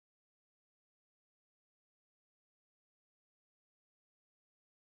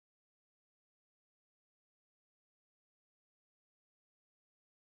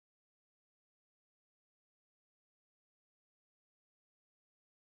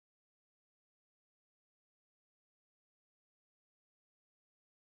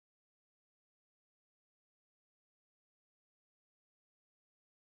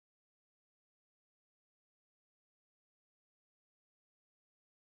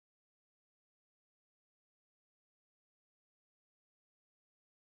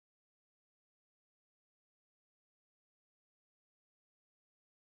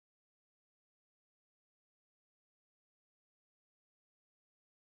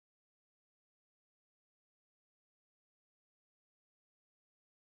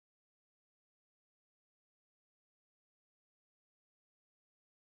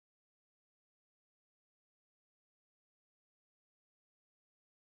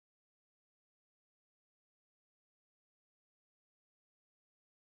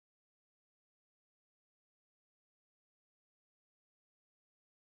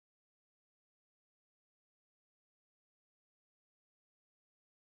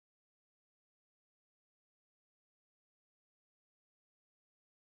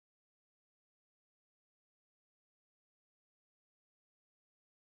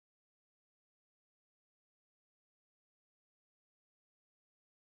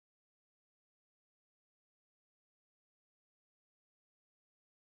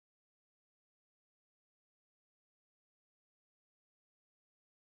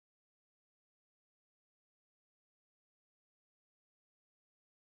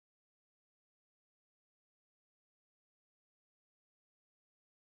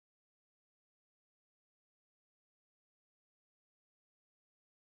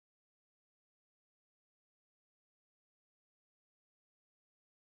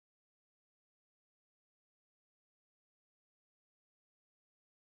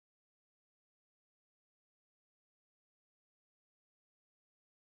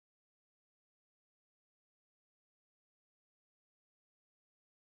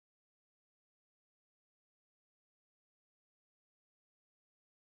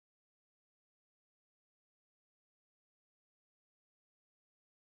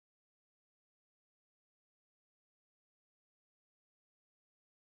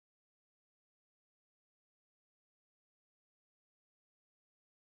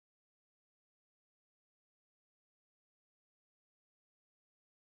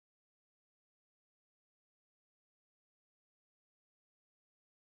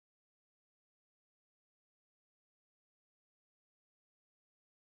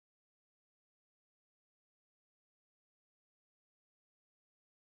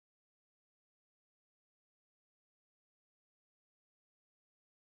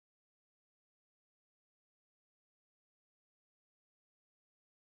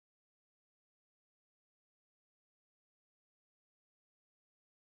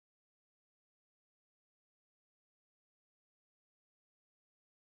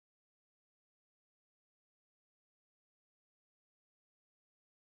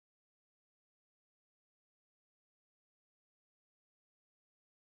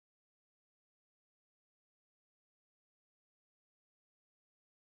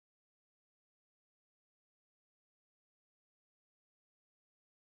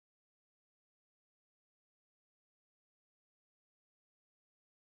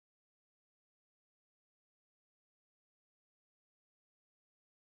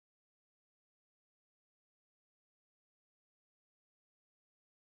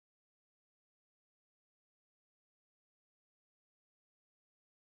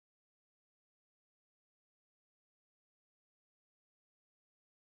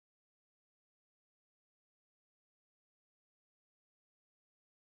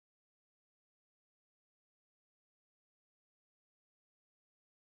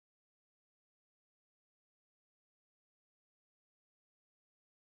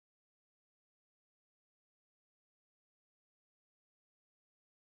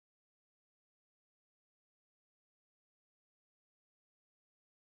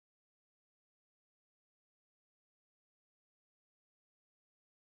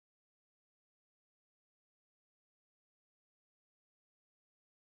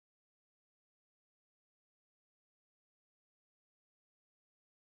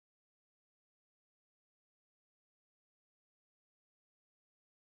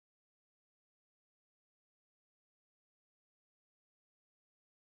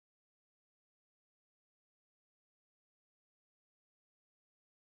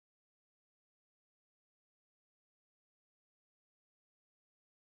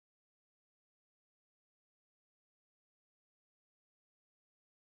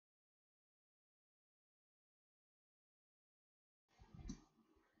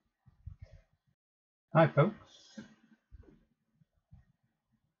Hi folks,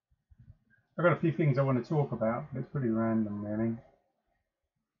 I've got a few things I want to talk about, but it's pretty random really.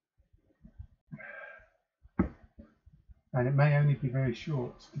 And it may only be very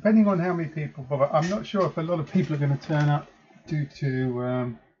short, depending on how many people bother. I'm not sure if a lot of people are going to turn up due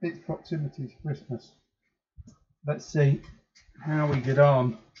to its proximity to Christmas. Let's see how we get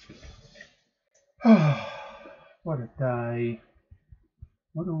on. What a day.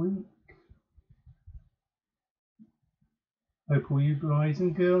 What a week. Hope all you guys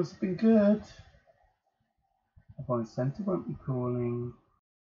and girls have been good. My Santa won't be calling.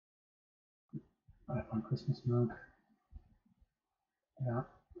 I have my Christmas mug. Yeah.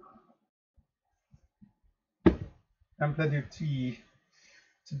 And plenty of tea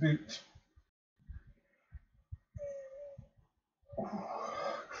to boot.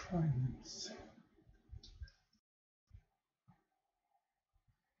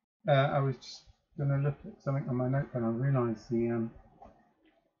 I was just going to look at something on my notepad and I realised the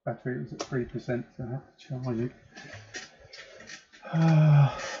battery was at 3%, so I have to charge it.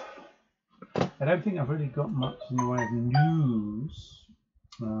 I don't think I've really got much in the way of news.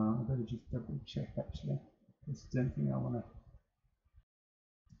 I better just double check actually. This is anything I want to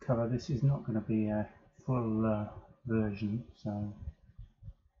cover. This is not going to be a full version, so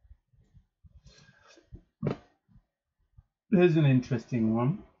here's an interesting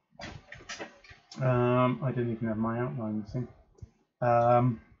one. I don't even have my outline missing.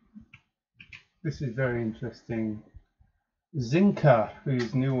 This is very interesting. Zinka,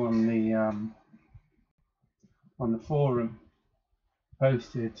 who's new on the forum,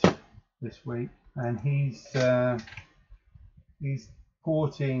 posted this week, and he's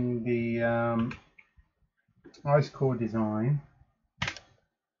porting the IceCore design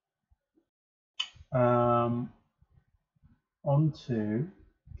onto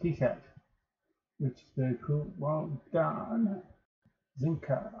KiCad, which is very cool. Well done,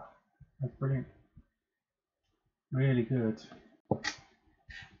 Zinka. That's brilliant. Really good.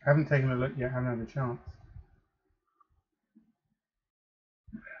 Haven't taken a look yet, haven't had a chance.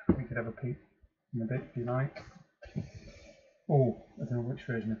 We could have a peek in a bit if you like. Oh, I don't know which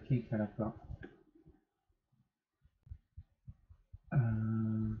version of KiCad I've got.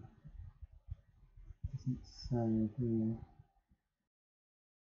 Doesn't say here.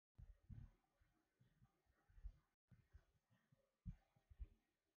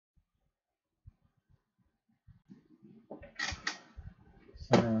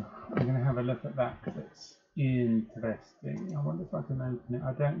 So I'm going to have a look at that because it's interesting. I wonder if I can open it.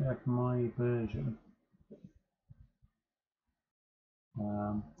 I don't know if my version.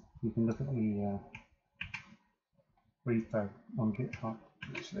 You can look at the repo on GitHub.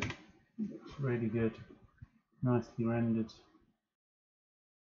 Actually, it looks really good, nicely rendered.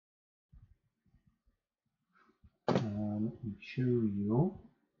 Let me show you.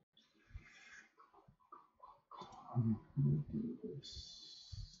 I'm going to do this.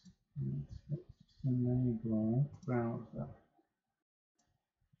 Let's enable browser.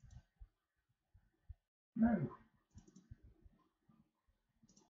 No.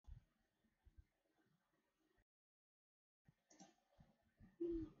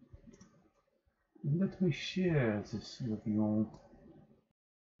 Let me share this with you all.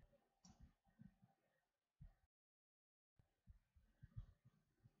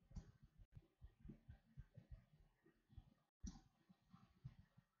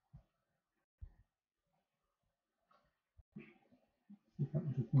 See if I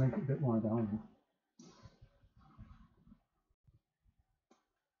can just make it a bit wider.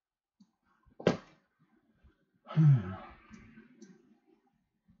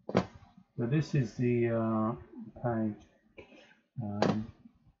 So this is the page.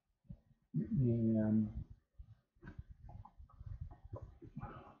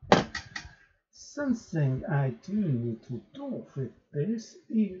 Something I do need to do with this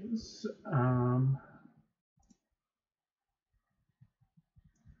is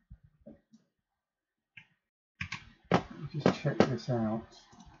just check this out.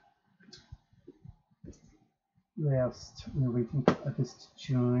 Whilst we're waiting for others to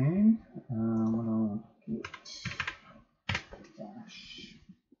join, what I want git dash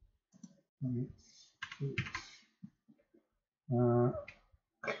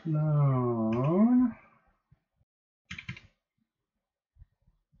clone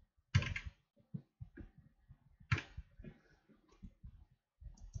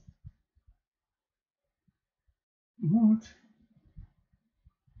what?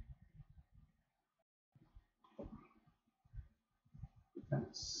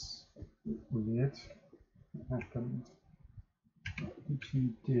 That's weird. What happened? What did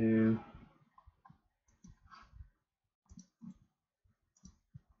you do?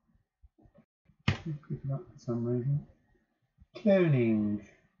 should pick it up for some reason. Cloning.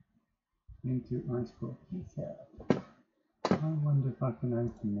 Into IceCore keycard. I wonder if I can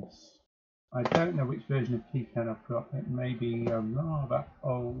open this. I don't know which version of keycard I've got. It may be a rather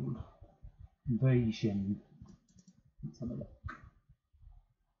old version. Let's have a look.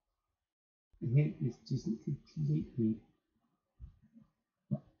 Here is just completely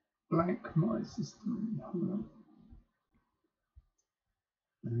blank my system. Hold on.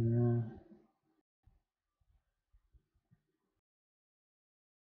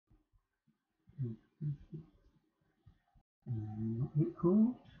 What's it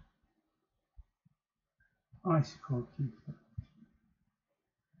called? IceCore II.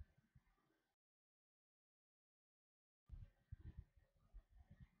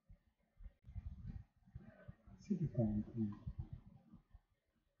 See the damn thing.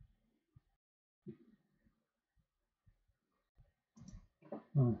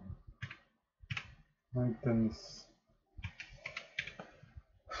 Oh, I've done this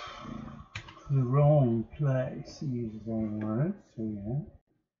to the wrong place to use the wrong word, so yeah.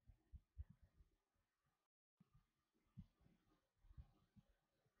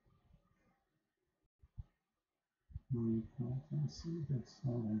 I see this.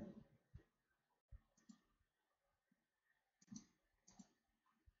 Hold on.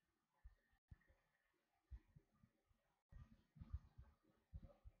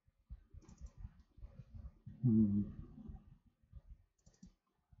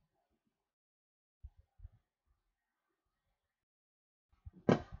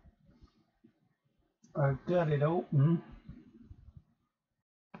 I've got it open.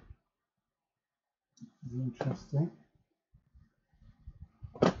 It's interesting.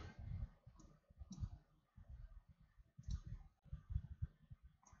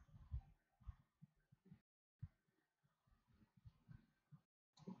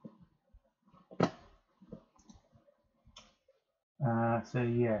 So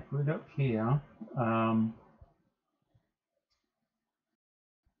yeah, if we look here, the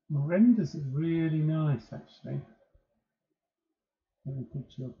renders are really nice actually. Very good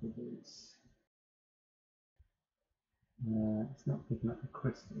job with this. It's not picking up the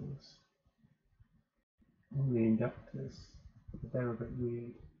crystals. All the inductors, but they're a bit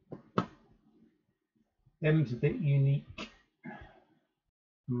weird. Them's a bit unique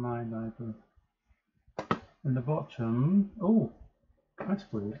in my library. And the bottom, oh, that's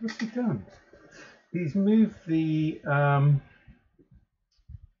weird. What's he done? He's moved the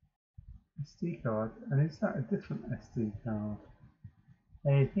SD card, and is that a different SD card?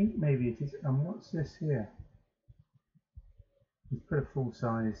 I think maybe it is. And what's this here? He's put a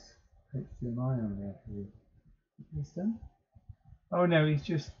full-size HDMI on there for you. What's done? Oh no, he's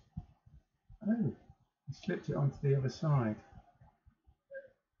just. Oh, he's flipped it onto the other side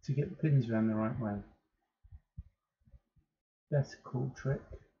to get the pins around the right way. That's a cool trick.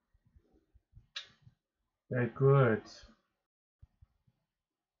 They're good.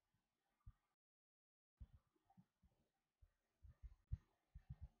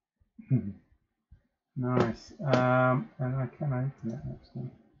 Nice. And I can open it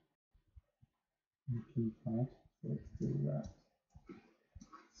actually. The keypad. Let's do that.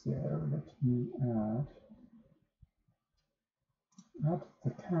 So let me add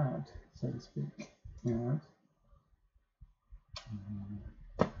the CAD, so to speak. CAD.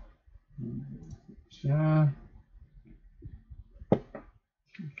 Picture.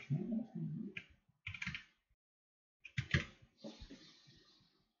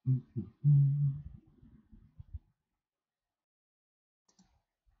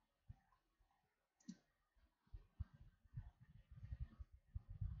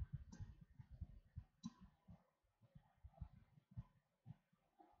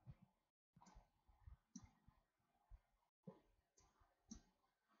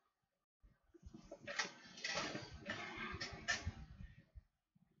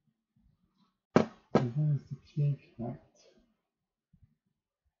 So there's the keycap.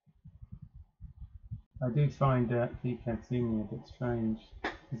 I do find keycap seeming a bit strange.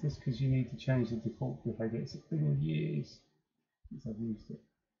 Is this because you need to change the default behavior? It's been years since I've used it.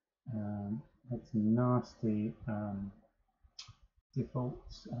 Had some nasty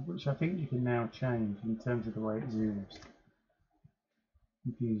defaults, which I think you can now change in terms of the way it zooms.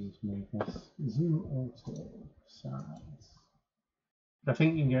 Confuses me, this zoom auto size. I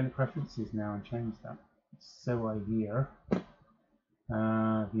think you can go into preferences now and change that. So I hear.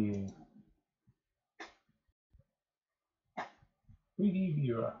 View. 3D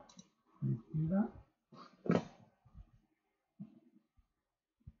viewer. Can you do that?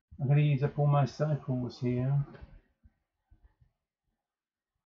 I'm going to use up all my cycles here.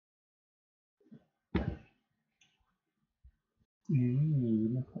 Ooh,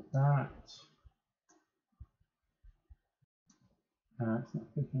 look at that. It's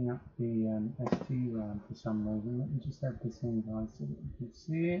not picking up the ST RAM for some reason. Let me just add this in, guys, so that you can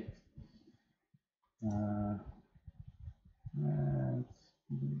see it.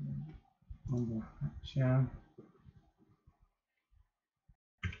 Manufacture.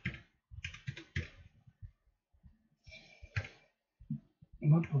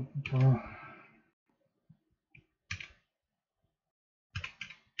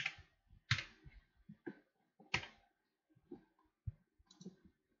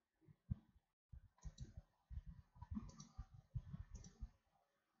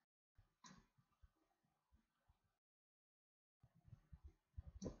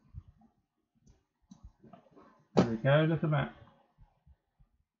 There we go, look at that.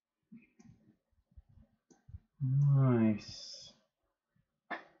 Nice.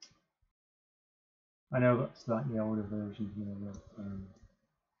 I know I've got a slightly older version here of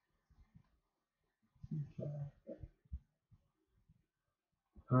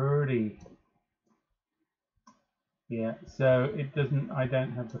pretty. Yeah, so it doesn't, I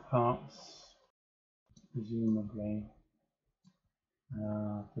don't have the parts, presumably,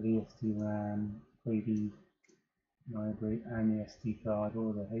 for the ST-RAM, 3D library, and the SD card,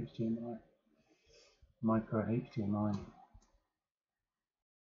 or the HDMI, micro HDMI.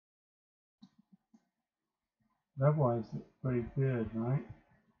 Otherwise, it's pretty good, right?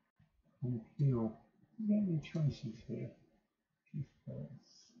 And the fuel. You get any choices here?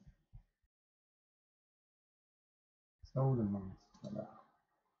 Solder mask color.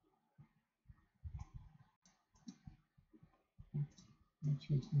 Any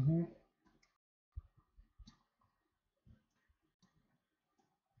choices here?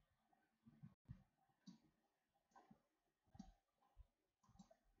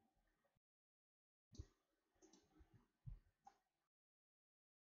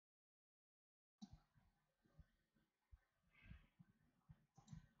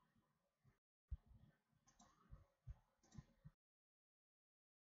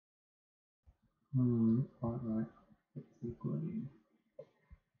 Quite right. Pixel green.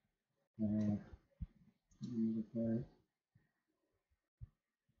 There we go.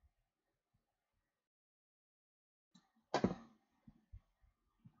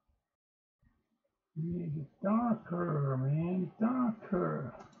 Yeah, get darker, man,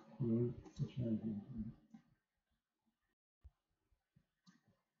 darker.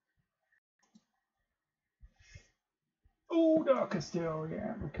 Oh, darker still,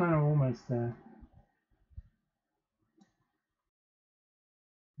 yeah, we're kind of almost there.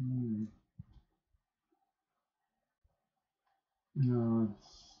 Nice.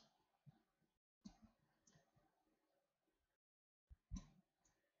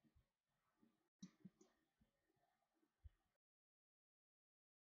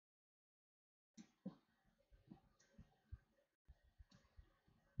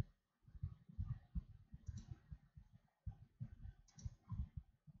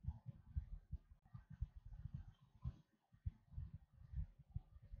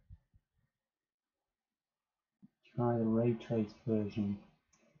 Try the ray trace version.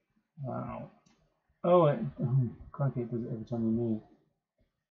 Wow. Oh, crikey, it does it every time you move.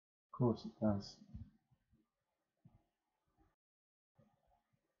 Of course it does.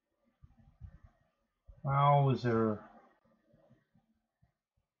 Wowzer.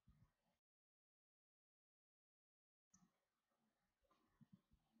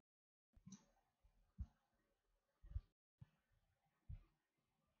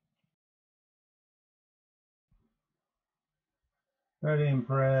 Very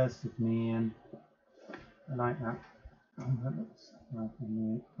impressive, man. I like that. That looks like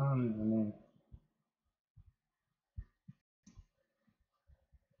underneath.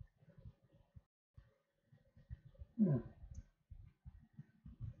 Yeah.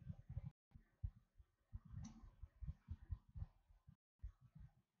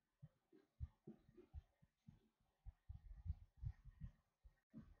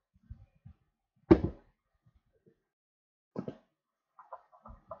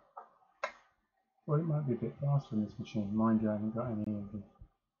 Well, it might be a bit faster on this machine. Mind you, I haven't got any of the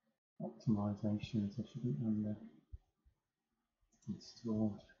optimizations. I shouldn't have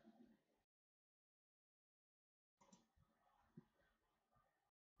installed.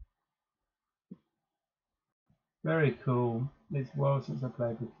 Very cool. It's well since I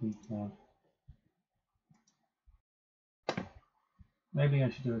played with KeyCAD. Maybe I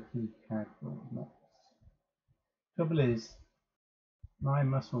should do a KeyCAD for next. Trouble is, my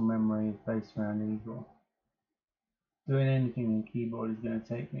muscle memory is based around Eagle. Doing anything in keyboard is going to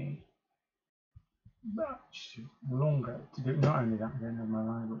take me much longer to do. Not only that, I don't have my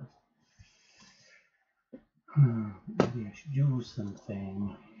libraries. Maybe I should use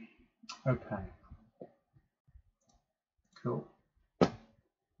something. Okay. Cool. If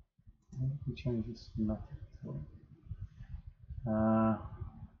we change this schematic tool.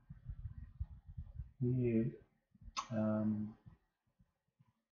 Here.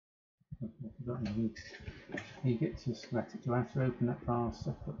 I've forgotten you get to schematic. Do I have to open that file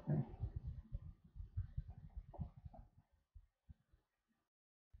separately?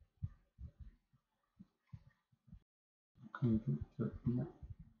 Can you do it from that?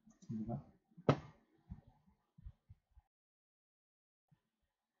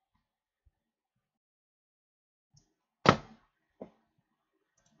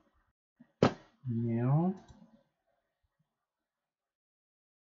 Now,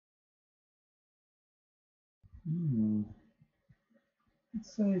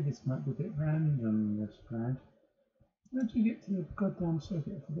 let's say this might be a bit random, this Brad. How did you get to the goddamn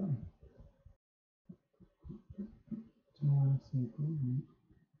circuit? I've forgotten.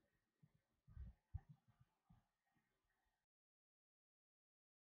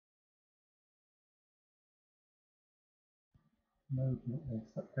 Loading it there,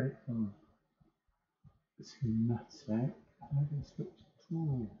 update from schematic. How do I switch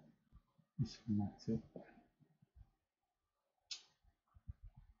to the schematic?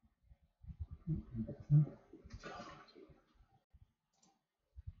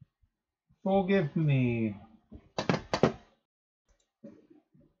 Forgive me.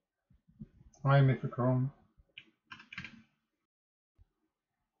 Hi, Mythicron.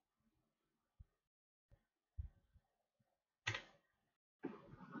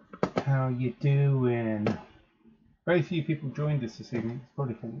 How you doing? Very few people joined us this evening. It's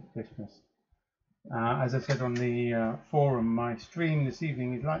probably because it's Christmas. As I said on the forum, my stream this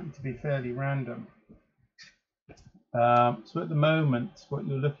evening is likely to be fairly random. So at the moment, what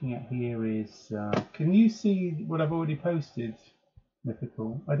you're looking at here is, can you see what I've already posted,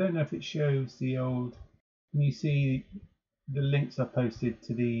 Mythical? I don't know if it shows the old, can you see the links I posted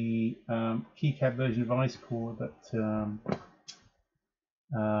to the keycap version of IceCore that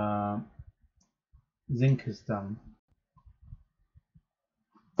Zinc has done?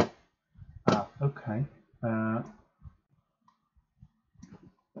 Okay.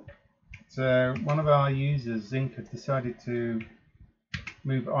 So one of our users, Zinc, had decided to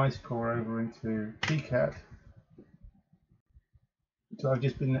move IceCore over into KiCad. So I've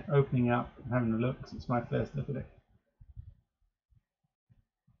just been opening up and having a look, because it's my first look at it.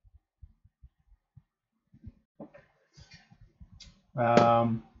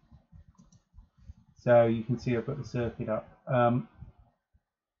 So you can see I've got the circuit up.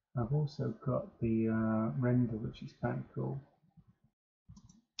 I've also got the render, which is kind of cool.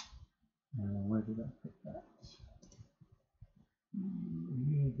 Where did I put that?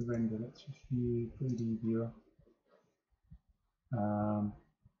 View the render. Let's just view 3D viewer.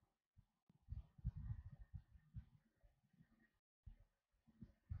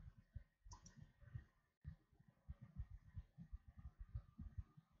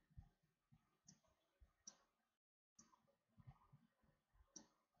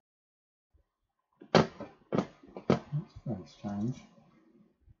 That's very strange.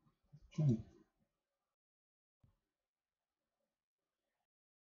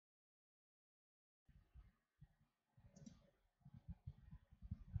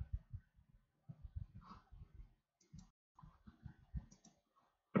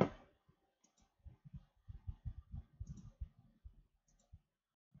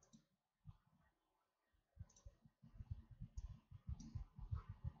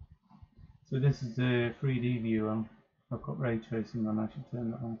 So this is the 3D viewer. I've got ray tracing on. I should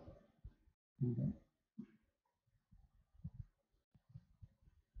turn that on. Okay.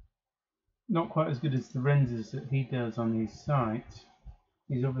 Not quite as good as the renders that he does on his site.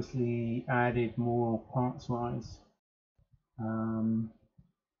 He's obviously added more parts-wise. Turn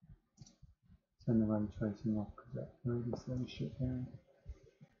the ray tracing off because that really slows shit down.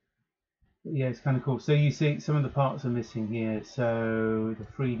 But yeah, it's kind of cool. So you see some of the parts are missing here. So the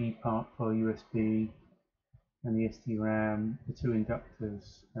 3D part for USB and the SD-RAM, the two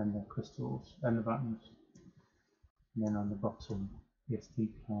inductors and the crystals and the buttons. And then on the bottom, the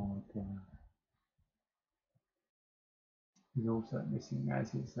SD card is also missing,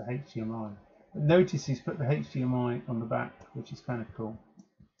 as is the HDMI. But notice he's put the HDMI on the back, which is kind of cool.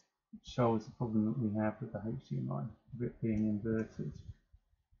 It shows the problem that we have with the HDMI, of it being inverted.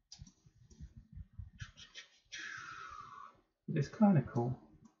 But it's kind of cool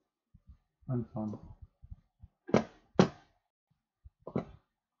and fun.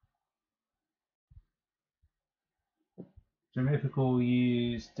 Grammifical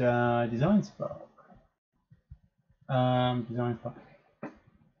used Design Spark. Design Spark.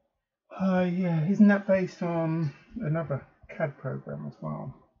 Yeah, isn't that based on another CAD program as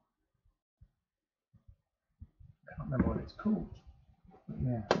well? Can't remember what it's called. But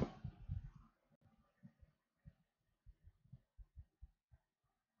yeah.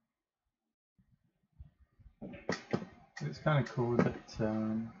 So it's kind of cool that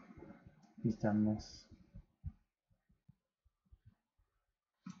he's done this.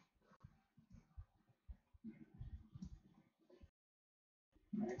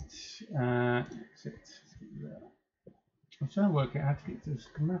 Right. Exit. I'm trying to work out how to get to the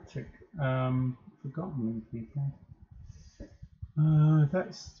schematic. Forgotten the keypad.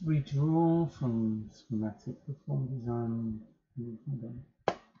 That's redraw from schematic. Perform design.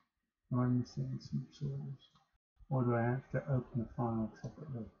 I'm missing some tools. Or do I have to open a file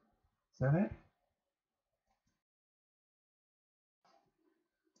separately? Is that it?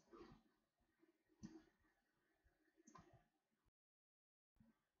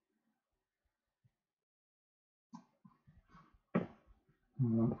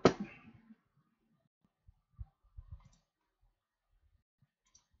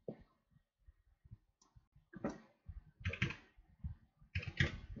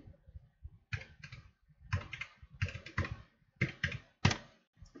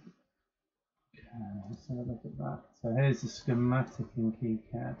 Let's have a look at that. So here's the schematic in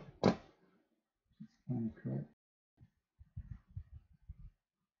KiCad.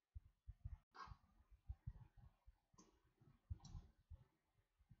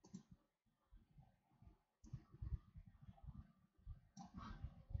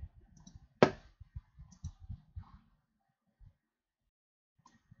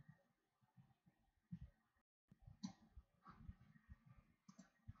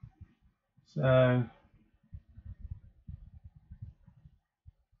 So I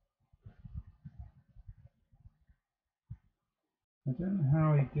don't know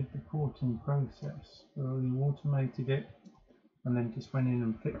how he did the porting process, whether he automated it and then just went in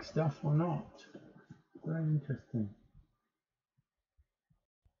and fixed stuff or not. Very interesting.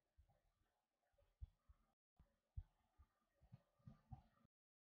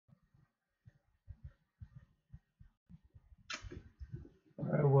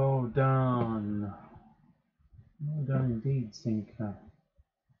 Very well done. Well done indeed, Thinker.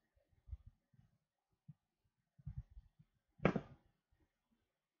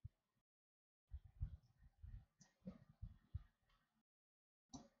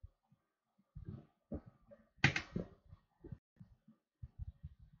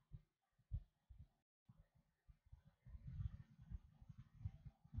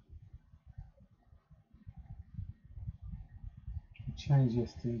 Change your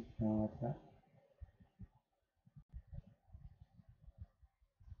SD card.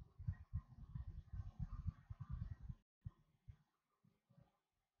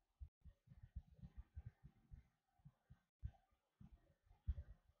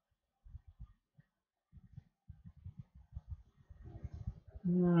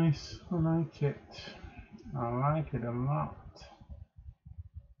 Nice, I like it. I like it a lot.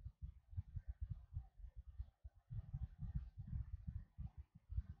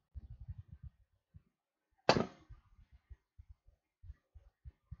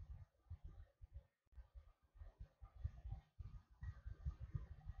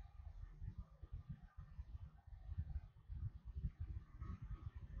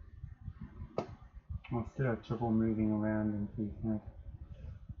 I still have trouble moving around in KiCad.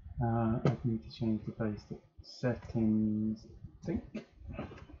 I need to change the basic settings, I think.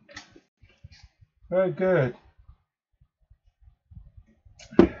 Very good.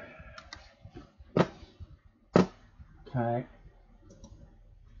 Okay.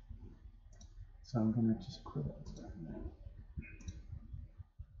 So I'm going to just quit it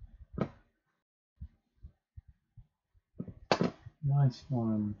now. Nice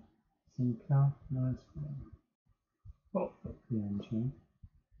one. Thinker, nice one. Oh, PNG.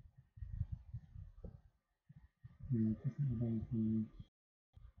 Yeah, definitely.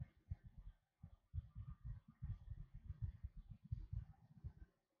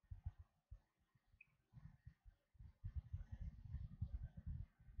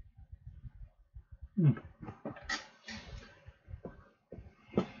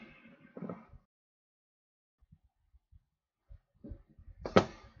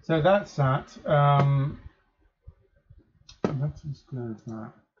 So that's that. Let's just go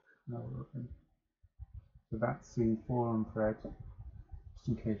back. So that's the forum thread, just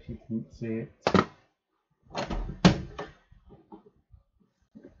in case you didn't see it.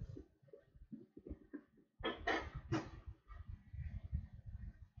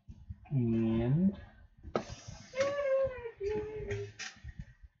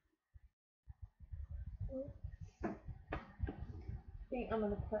 I'm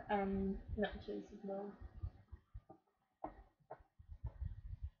going to put matches as well.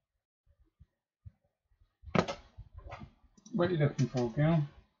 What are you looking for, girl?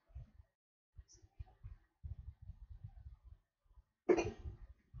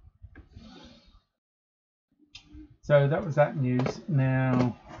 So that was that news.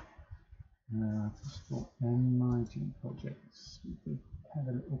 Now, for emerging projects, we did have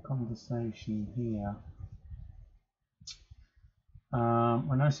a little conversation here.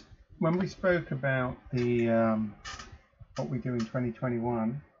 When we spoke about the what we do in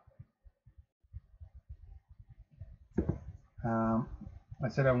 2021, I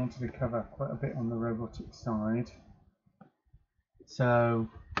said I wanted to cover quite a bit on the robotic side, so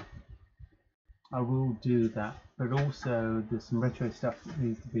I will do that. But also, there's some retro stuff that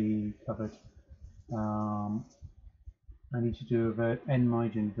needs to be covered. I need to do an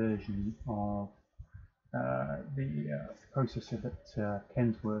NMygen version of the processor that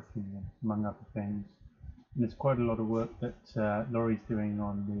Ken's working on, among other things. And there's quite a lot of work that Laurie's doing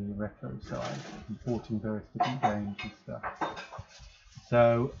on the retro side, importing various different games and stuff.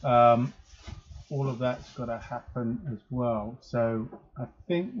 So all of that's got to happen as well. So I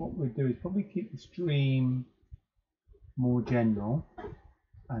think what we'll do is probably keep the stream more general,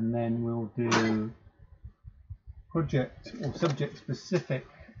 and then we'll do project or subject specific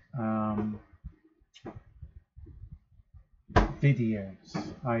videos,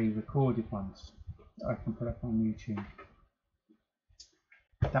 i.e. recorded ones that I can put up on YouTube.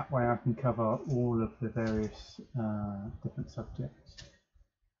 That way I can cover all of the various different subjects.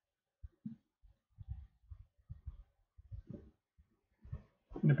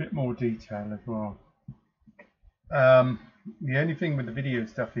 In a bit more detail as well. The only thing with the video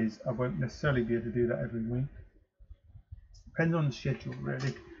stuff is I won't necessarily be able to do that every week. Depends on the schedule,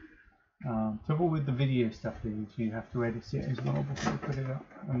 really. Trouble with the video stuff is you have to edit it as well before you put it up,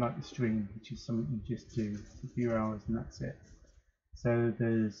 unlike the stream, which is something you just do for a few hours and that's it. So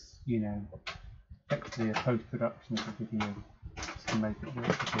there's, you know, effectively a post-production of the video just to make it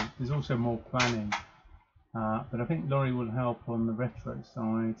work. There's also more planning, but I think Laurie will help on the retro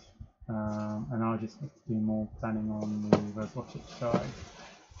side, and I'll just have to do more planning on the robotic side.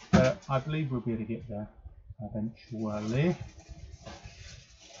 But I believe we'll be able to get there eventually.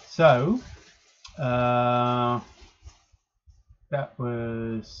 So that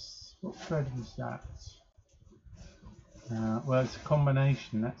was, what thread was that? Well, it's a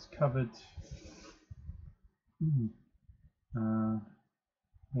combination that's covered.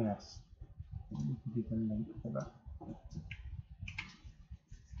 Yes, we can give a link for that.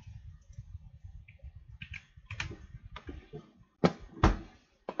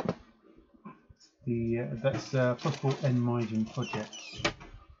 That's possible NMygen projects.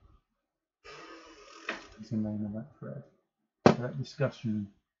 Is the name of that thread. So that discussion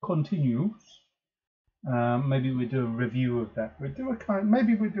continues. Maybe we'll do a review of that.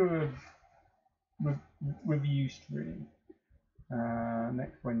 Maybe we'll do a review stream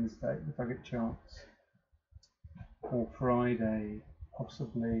next Wednesday if I get a chance, or Friday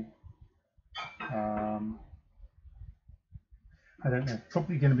possibly. I don't know.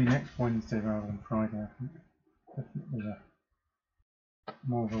 Probably going to be next Wednesday rather than Friday. I think definitely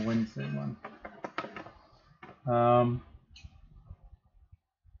more of a Wednesday one.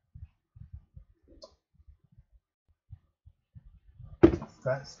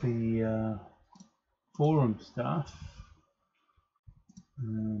 That's the forum stuff.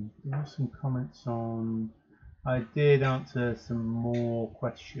 There are some comments on. I did answer some more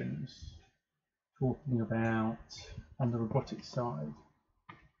questions talking about on the robotics side.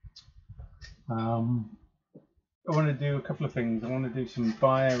 I want to do a couple of things. I want to do some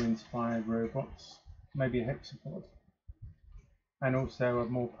bio-inspired robots, maybe a hexapod, and also a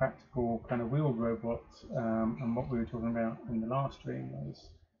more practical kind of wheeled robot. And what we were talking about in the last stream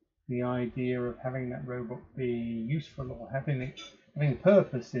was the idea of having that robot be useful, or having a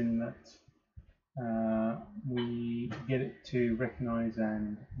purpose in that we get it to recognise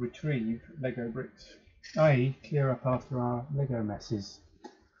and retrieve Lego bricks, i.e. clear up after our Lego messes,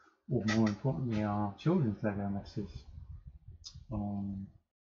 or more importantly our children's Lego messes.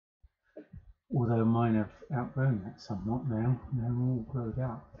 Although mine have outgrown that somewhat now, they're all grown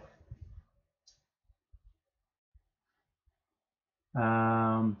up.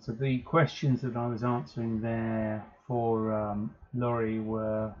 So the questions that I was answering there for Laurie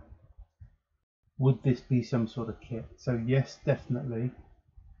were, would this be some sort of kit? So yes, definitely.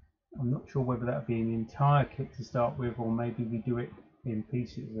 I'm not sure whether that would be an entire kit to start with, or maybe we do it in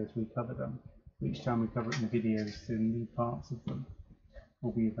pieces as we cover them. Each time we cover it in the videos, the new parts of them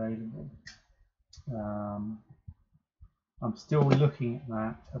will be available. I'm still looking at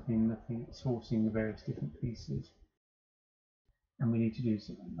that. I've been looking at sourcing the various different pieces, and we need to do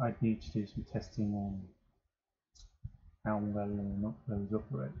some. I'd need to do some testing on how well or not those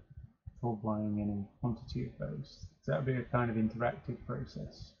operate before buying any quantity of those. So that'll be a kind of interactive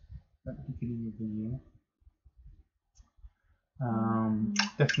process at the beginning of the year.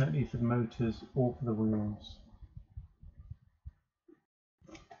 Definitely for the motors or for the wheels.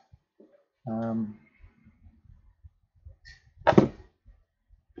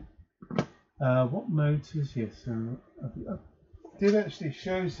 What motors? Yes, so I did actually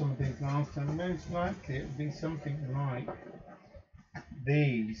show some of these last time. Most likely it would be something like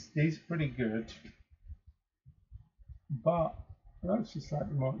these. These are pretty good, but they're actually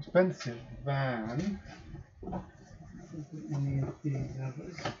slightly more expensive than any of these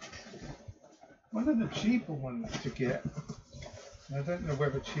others. One of the cheaper ones to get, and I don't know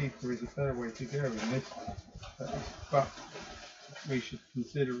whether cheaper is a fair way to go in this case, but we should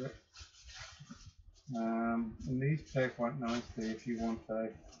consider it. And these play quite nicely if you want a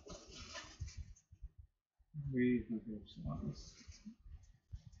reasonable size.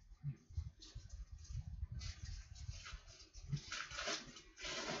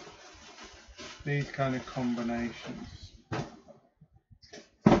 These kind of combinations.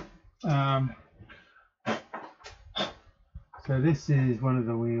 So this is one of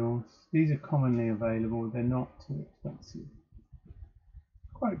the wheels. These are commonly available. They're not too expensive.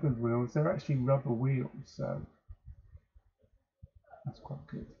 Quite good wheels. They're actually rubber wheels, so that's quite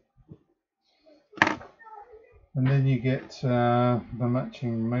good. And then you get the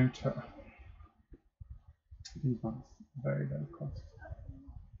matching motor. These ones are very low cost.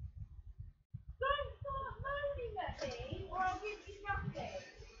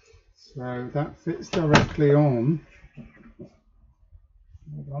 So that fits directly on.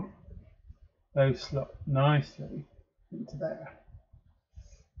 Hold on. Those slot nicely into there.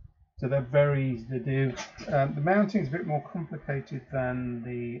 So they're very easy to do. The mounting is a bit more complicated than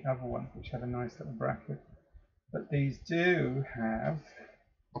the other ones, which have a nice little bracket. But these do have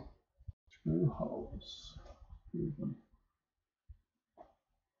screw holes through them.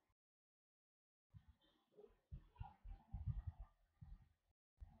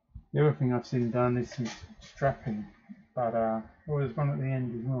 The other thing I've seen done is some strapping, but oh, there's one at the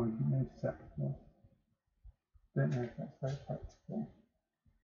end as well. I didn't notice that before. Don't know if that's very practical.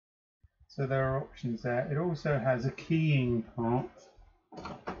 So there are options there. It also has a keying part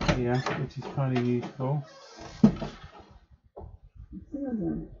here, which is kind of useful.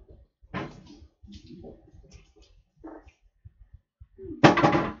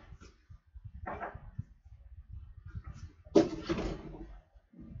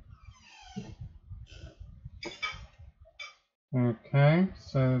 Okay,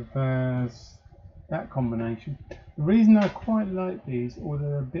 so there's that combination. The reason I quite like these, although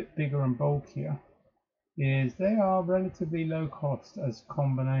they're a bit bigger and bulkier, is they are relatively low cost as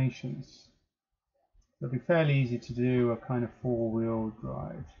combinations. It'll be fairly easy to do a kind of four-wheel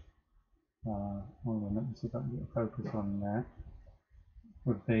drive. Hold on, let me see if I can get a focus on there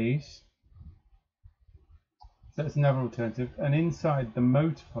with these. So that's another alternative. And inside the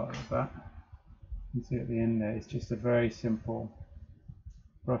motor part of that, you can see at the end there, it's just a very simple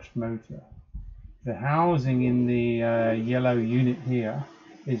brushed motor. The housing in the yellow unit here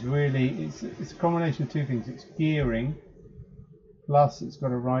is really, it's a combination of two things. It's gearing, plus it's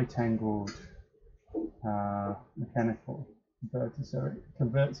got a right-angled mechanical converter, so it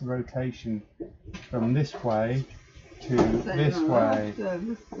converts the rotation from this way to this way,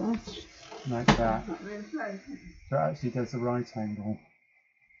 like that. So it actually does the right angle,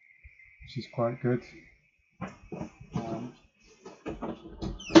 which is quite good.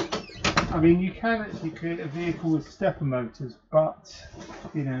 I mean, you can actually create a vehicle with stepper motors, but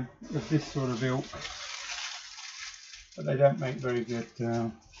you know, of this sort of ilk, but they don't make very good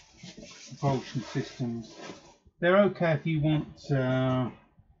propulsion systems. They're okay if you want,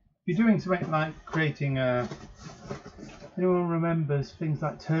 if you're doing something like creating a, anyone remembers things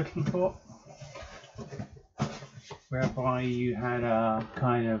like Turtlebot, whereby you had a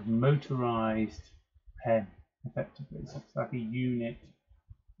kind of motorized pen, effectively. So it's like a unit,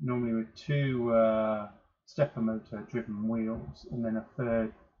 normally with two stepper motor driven wheels and then a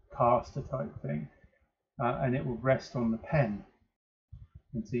third caster type thing, and it would rest on the pen,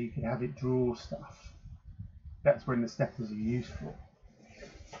 and so you could have it draw stuff. That's when the steppers are useful,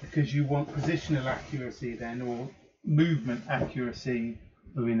 because you want positional accuracy then, or movement accuracy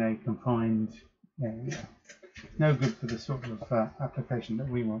within a confined area. No good for the sort of application that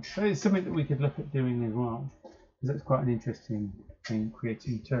we want. So it's something that we could look at doing as well, because that's quite an interesting thing,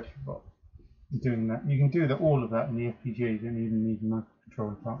 creating Turtlebot. doing that. You can do all of that in the FPGA. You don't even need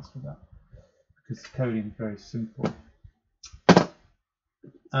microcontroller parts for that because the coding is very simple.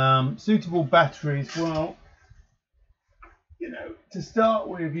 Suitable batteries. Well, you know, to start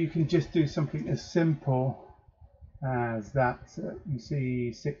with, you can just do something as simple as that. You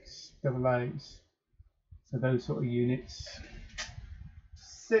see 6 AA's. So those sort of units.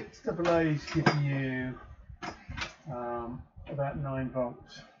 6 AA's give you about 9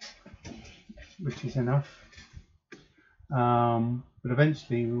 volts, which is enough. But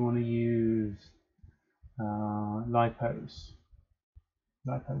eventually we want to use LiPo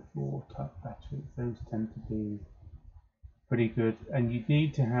 4 type batteries. Those tend to be pretty good, and you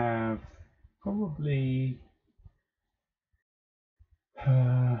need to have probably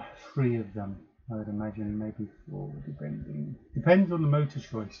 3 of them. I would imagine, maybe 4, depends on the motor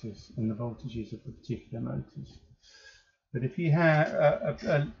choices and the voltages of the particular motors. But if you have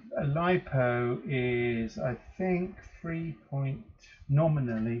a LiPo is, I think,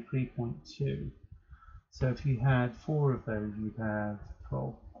 nominally 3.2. So if you had 4 of those, you'd have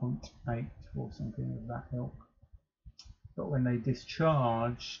 12.8 or something of that ilk. But when they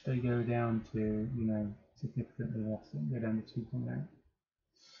discharge, they go down to, you know, significantly less, and go down to 2.8.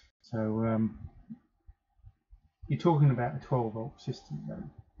 So you're talking about a 12-volt system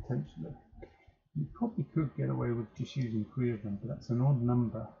then, potentially. You probably could get away with just using 3 of them, but that's an odd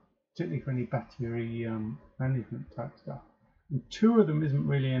number, particularly for any battery management type stuff. And 2 of them isn't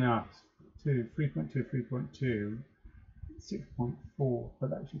really enough. 3.2, 3.2, 6.4,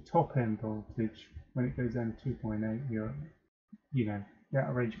 but actually top end voltage, when it goes down to 2.8, you're, you know, out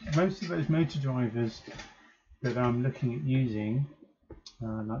of range. Most of those motor drivers that I'm looking at using,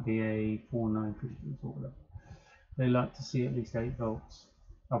 like the A4950s or whatever, they like to see at least 8 volts.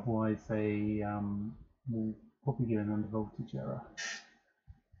 Otherwise, they will probably get an undervoltage error.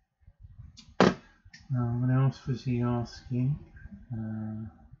 What else was he asking?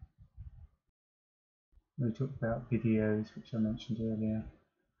 We talked about videos, which I mentioned earlier.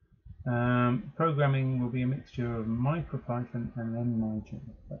 Programming will be a mixture of MicroPython and nMygen.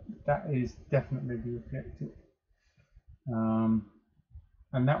 That is definitely the objective.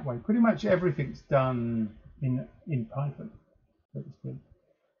 And that way, pretty much everything's done in Python, so to speak.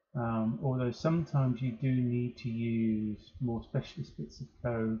 Although sometimes you do need to use more specialist bits of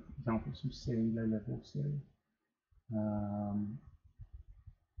code, for example, some C, low-level C,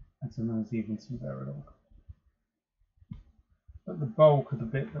 and sometimes even some Verilog. But the bulk of the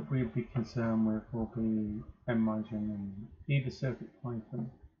bit that we'll be concerned with will be nMygen and either CircuitPython,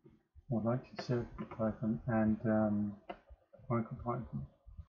 or likely CircuitPython, and MicroPython.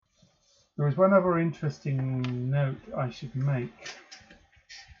 There is one other interesting note I should make.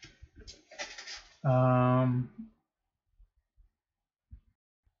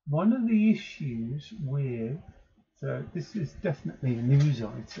 One of the issues with, so this is definitely a news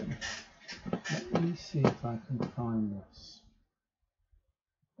item. Let me see if I can find this.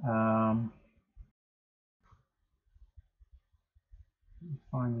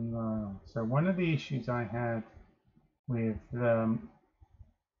 Find the URL. So one of the issues I had with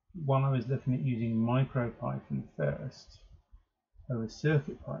one I was looking at using MicroPython first over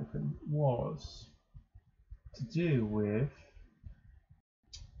CircuitPython was to do with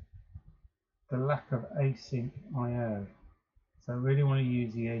the lack of async I/O. So I really want to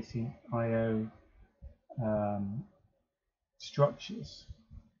use the async I/O structures.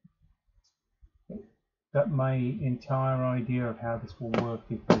 That my entire idea of how this will work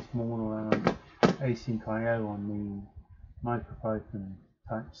is based more around async I/O on the MicroPython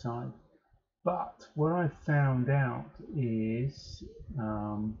type side. But what I found out is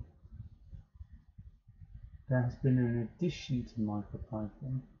there has been an addition to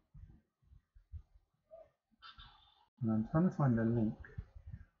MicroPython, and I'm trying to find the link,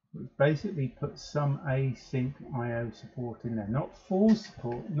 which basically puts some async I/O support in there. Not full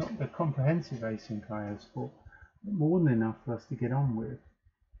support, not the comprehensive async I/O support, but more than enough for us to get on with,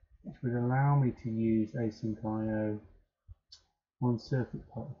 which would allow me to use async I/O on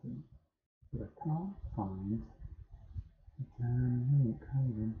CircuitPython. But I can't find the link.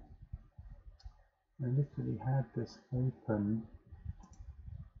 Hold on. I literally had this open.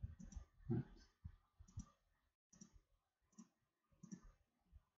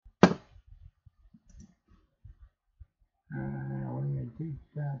 When I did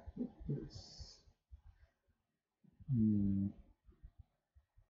that, it was.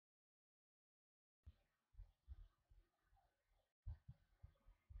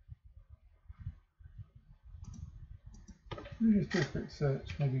 Let me just do a quick search.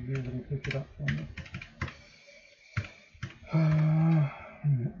 Maybe Google will pick it up for me. Where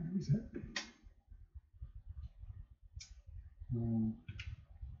is it?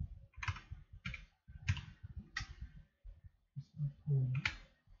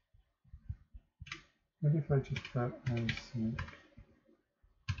 if I just put async.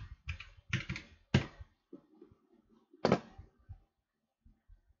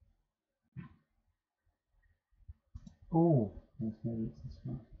 Oh, maybe it's this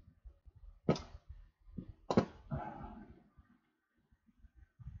one.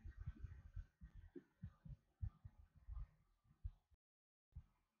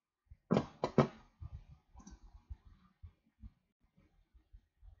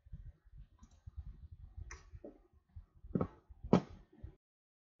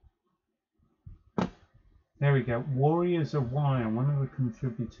 There we go. Warriors of Wire, one of the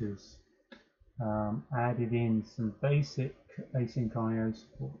contributors, added in some basic async IO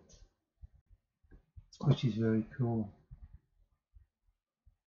support, which is very cool.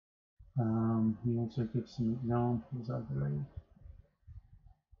 He also gives some examples, I believe.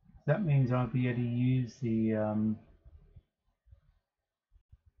 That means I'll be able to use the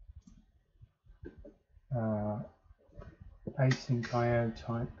async IO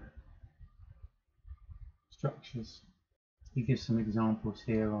type structures. He gives some examples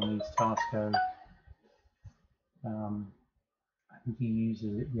here on these task-O. I think he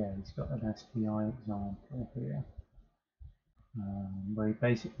uses it, yeah, he's got an SPI example here. Where he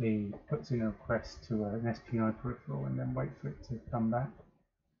basically puts in a request to an SPI peripheral and then wait for it to come back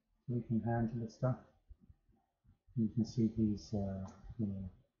so we can handle the stuff. You can see these, you know,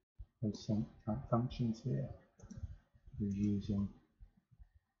 async type functions here we're using.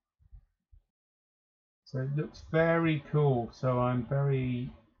 So it looks very cool. So I'm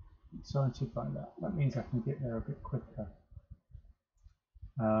very excited by that. That means I can get there a bit quicker.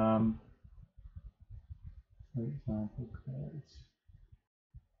 For example, code.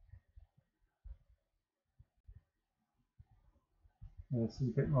 This is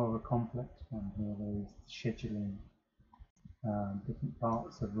a bit more of a complex one here. There is scheduling different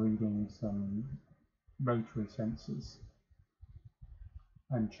parts of reading some rotary sensors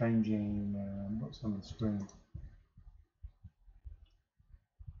and changing what's on the screen.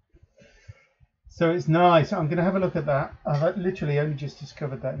 So it's nice. I'm going to have a look at that. I've literally only just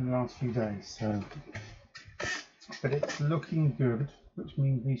discovered that in the last few days. So, but it's looking good, which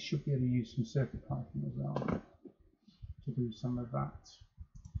means we should be able to use some circuit piping as well to do some of that.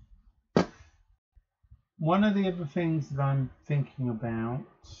 One of the other things that I'm thinking about,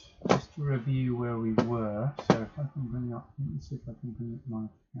 just to review where we were, so if I can bring up, let me see if I can bring up my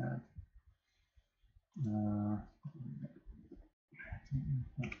CAD.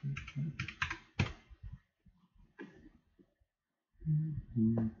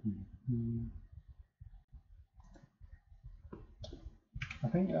 I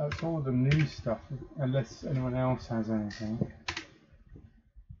think that's all the new stuff, unless anyone else has anything.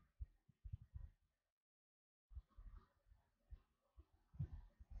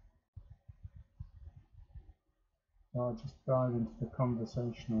 So I'll just dive into the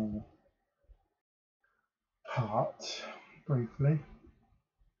conversational part briefly.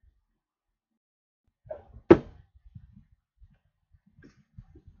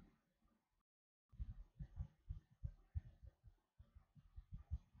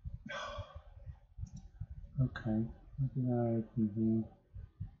 Okay, what did I open here?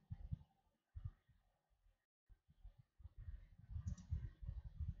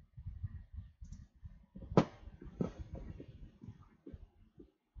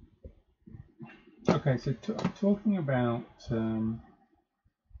 Okay, so talking about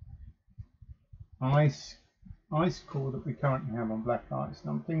IceCore that we currently have on Blackice, and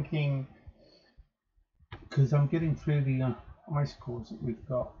I'm thinking, because I'm getting through the IceCores that we've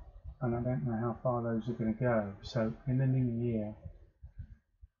got, and I don't know how far those are going to go. So in the new year,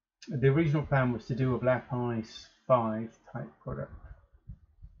 the original plan was to do a Blackice 5 type product.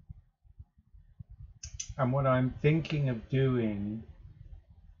 And what I'm thinking of doing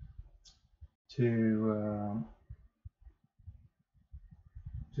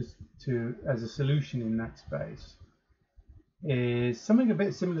as a solution in that space is something a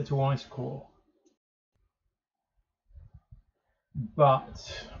bit similar to IceCore, but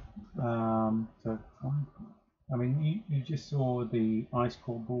so I mean you just saw the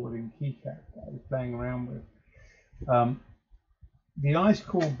IceCore board in KeyCap that I was playing around with. The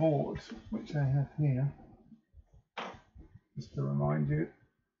IceCore board, which I have here, just to remind you,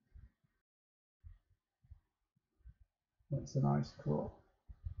 that's an IceCore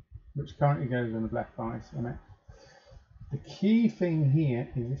which currently goes on the Blackice MX. The key thing here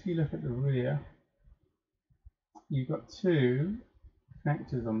is if you look at the rear, you've got two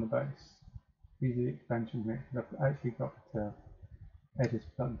connectors on the base. These are the expansion connectors. I've actually got headers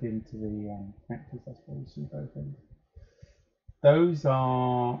plugged into the connectors, that's why you see both ends. Those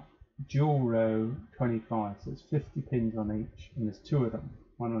are dual row 25, so it's 50 pins on each, and there's 2 of them,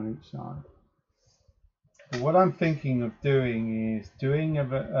 1 on each side. But what I'm thinking of doing is doing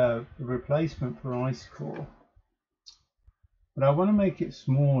a replacement for IceCore, but I want to make it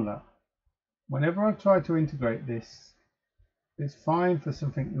smaller. Whenever I've tried to integrate this, it's fine for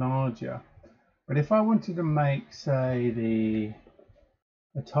something larger, but if I wanted to make, say,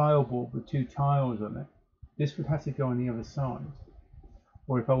 a tile board with 2 tiles on it, this would have to go on the other side.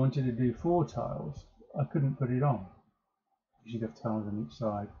 Or if I wanted to do 4 tiles, I couldn't put it on, because you'd have tiles on each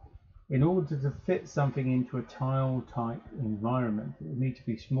side. In order to fit something into a tile type environment, it would need to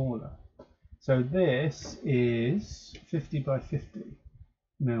be smaller. So this is 50 by 50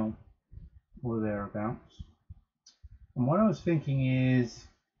 mil or thereabouts. And what I was thinking is,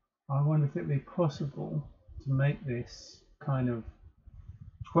 I wonder if it would be possible to make this kind of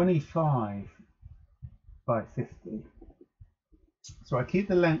 25 by 50. So I keep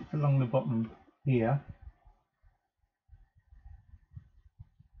the length along the bottom here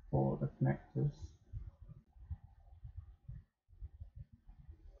for the connectors,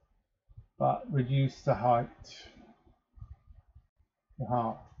 but reduce the height to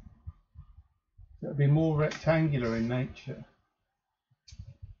half. So it'll be more rectangular in nature.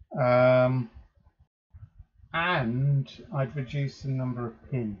 And I'd reduce the number of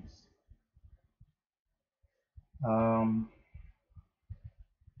pins.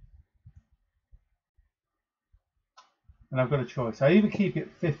 And I've got a choice. I either keep it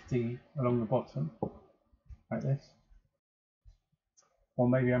 50 along the bottom, like this, or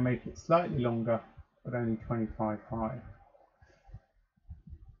maybe I make it slightly longer, but only 25 high.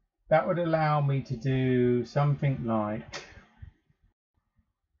 That would allow me to do something like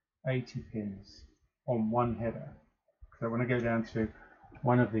 80 pins on one header. So when I go down to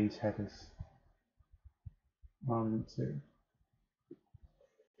one of these headers, rather than 2.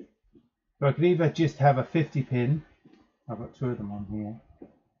 So I could either just have a 50 pin, I've got 2 of them on here,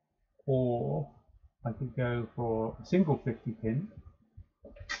 or I could go for a single 50 pin,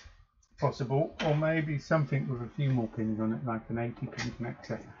 possible, or maybe something with a few more pins on it, like an 80 pin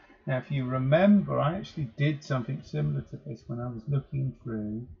connector. Now if you remember, I actually did something similar to this when I was looking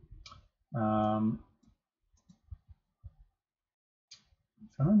through I'm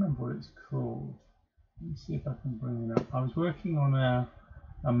trying to remember what it's called. Let me see if I can bring it up. I was working on a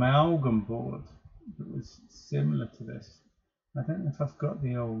amalgam board that was similar to this. I don't know if I've got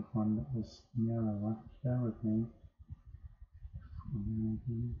the old one that was narrower. Bear with me.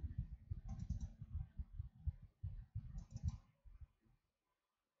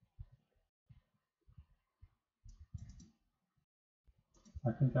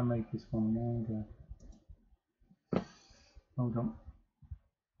 I think I made this one longer. Hold on.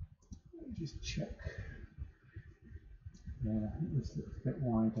 Let me just check. Yeah, I think this looks a bit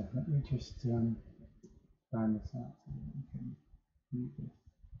wider. Let me just fan this out so we can use this.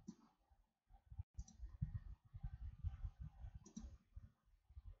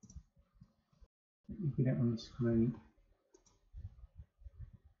 Let me get it on the screen.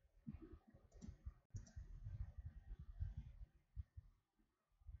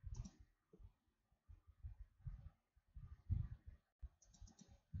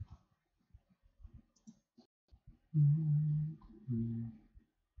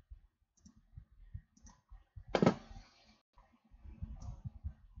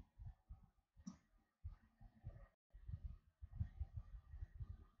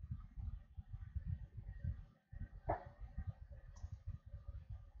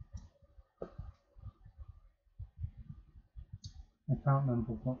 I can't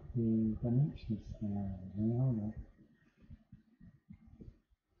remember what the dimensions are.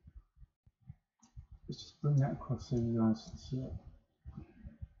 Let's just bring that across so you guys can see it.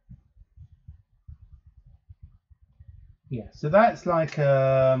 Yeah, so that's like,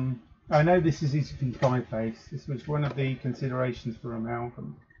 I know this is ECP5 based. This was one of the considerations for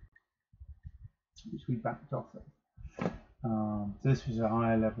amalgam, which we backed off of. So this was a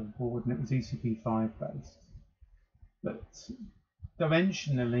higher level board and it was ECP5 based. But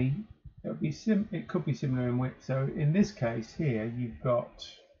dimensionally, it could be similar in width. So in this case here, you've got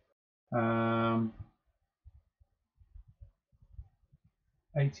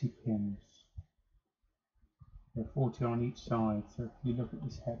 80 pins. There are 40 on each side. So if you look at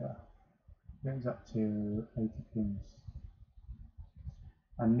this header, it goes up to 80 pins.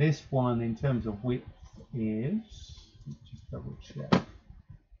 And this one, in terms of width, is, let's just double check.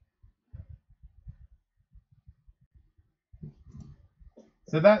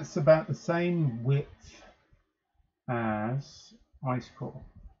 So that's about the same width as IceCore,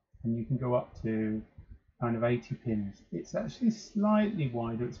 and you can go up to kind of 80 pins. It's actually slightly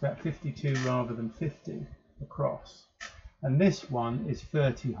wider. It's about 52 rather than 50 across. And this one is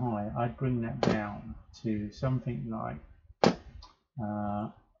 30 high. I'd bring that down to something like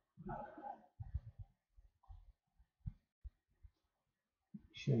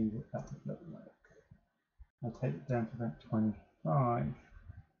show you what that would look like. I'll take it down to about 25.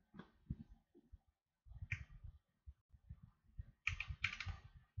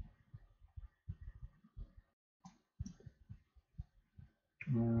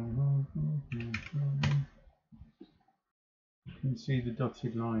 You can see the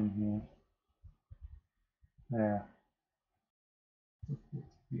dotted line here. There.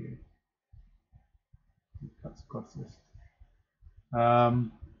 View. It cuts across this.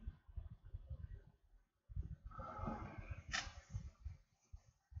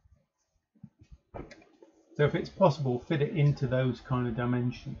 So if it's possible, fit it into those kind of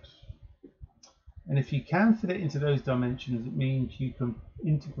dimensions. And if you can fit it into those dimensions, it means you can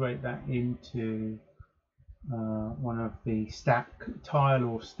integrate that into one of the tile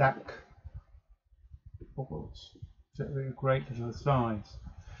or stack boards. So it would be great for the size.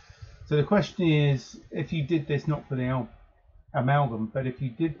 So the question is, if you did this not for the amalgam, but if you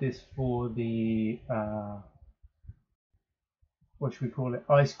did this for the what should we call it,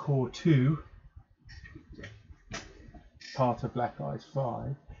 IceCore II, part of Blackice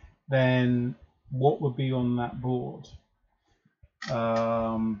 5, then what would be on that board?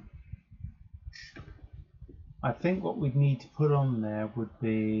 I think what we'd need to put on there would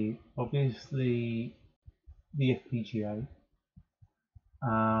be obviously the FPGA,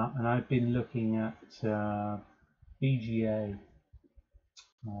 and I've been looking at BGA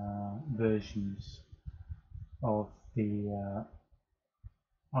versions of the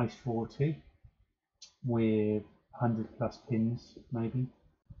IceCore II with 100 plus pins, maybe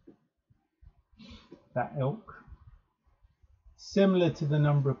that ilk, similar to the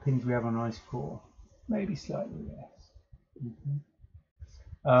number of pins we have on IceCore, maybe slightly less.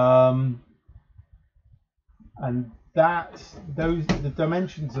 And the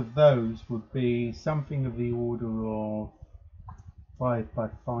dimensions of those would be something of the order of 5 by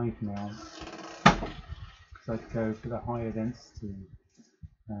 5 now, because I'd go for the higher density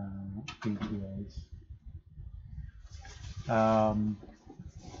BGAs. So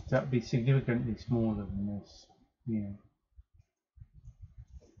that would be significantly smaller than this. Yeah.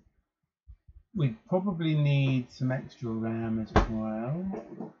 We'd probably need some extra RAM as well.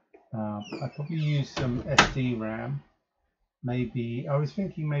 I'd probably use some SD RAM. Maybe, I was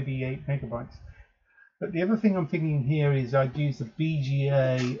thinking maybe 8 megabytes. But the other thing I'm thinking here is I'd use the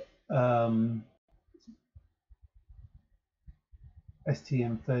BGA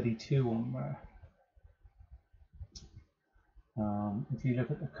STM32 on there. If you look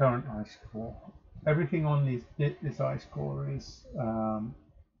at the current IceCore, everything on this IceCore is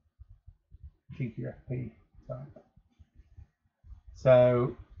GQFP type.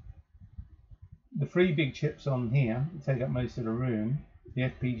 So the 3 big chips on here take up most of the room: the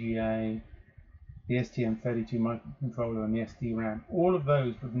FPGA, the STM32 microcontroller, and the SD-RAM. All of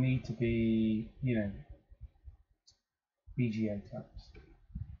those would need to be, BGA types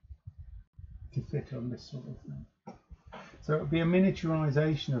to fit on this sort of thing. So it would be a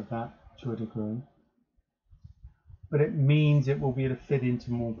miniaturization of that to a degree, but it means it will be able to fit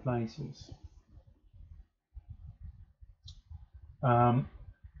into more places.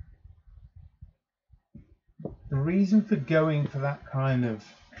 The reason for going for that kind of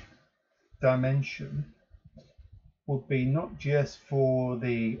dimension would be not just for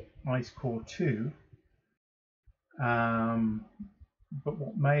the IceCore II, but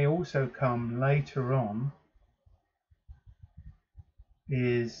what may also come later on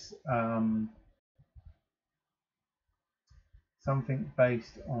is something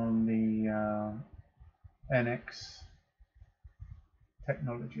based on the NX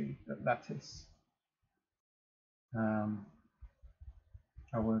technology that Lattice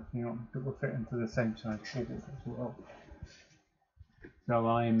are working on, that will fit into the same size board as well. So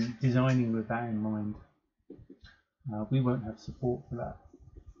I'm designing with that in mind. We won't have support for that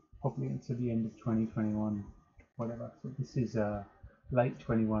probably until the end of 2021, whatever. So this is late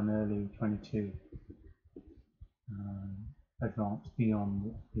 21, early 22 advanced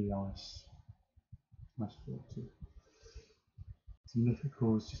beyond the IceCore II.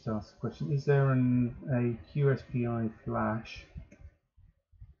 Mythical has just asked a question: is there a QSPI flash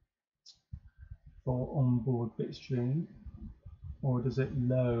for onboard bitstream, or does it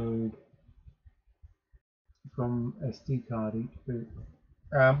load from SD card each boot?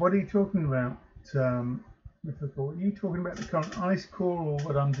 What are you talking about, Mythical? Are you talking about the current IceCore or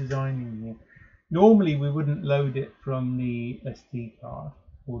what I'm designing here? Normally we wouldn't load it from the SD card,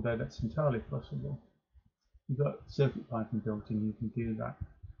 although that's entirely possible. You've got CircuitPython built in, you can do that.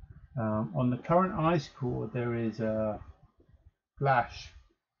 On the current IceCore there is a flash,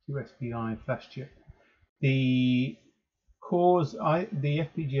 USB-I flash chip. The cores, the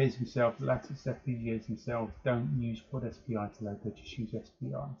FPGAs themselves, the Lattice FPGAs themselves don't use quad SPI to load, they just use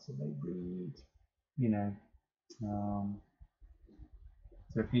SPI, so they read, you know.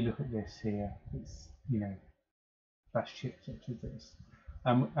 So if you look at this here, it's, you know, flash chips such as this.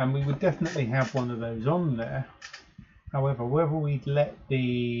 And we would definitely have one of those on there. However, whether we'd let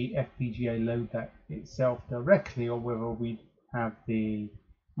the FPGA load that itself directly or whether we'd have the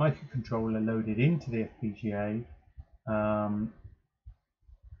microcontroller loaded into the FPGA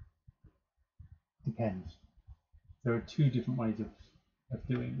depends. There are two different ways of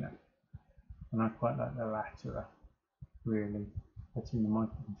doing that. And I quite like the latter, really, letting the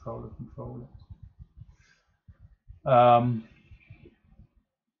microcontroller control it.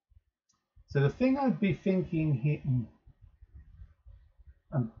 So the thing I'd be thinking here,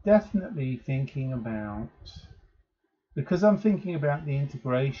 I'm definitely thinking about, because I'm thinking about the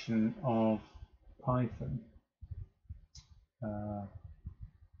integration of Python,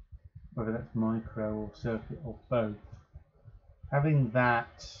 whether that's micro or circuit or both, having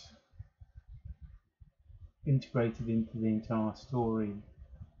that integrated into the entire story,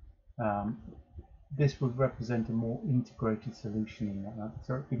 this would represent a more integrated solution in that.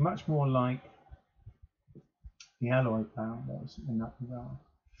 So it'd be much more like the Alloy power was in that regard.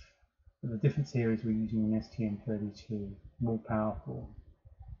 But the difference here is we're using an STM32, more powerful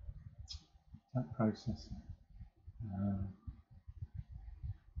type processor.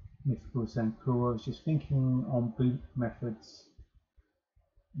 Mythical saying, cool, I was just thinking on boot methods,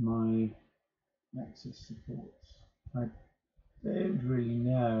 my access supports. I don't really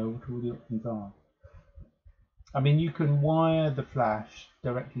know what all the options are. I mean, you can wire the flash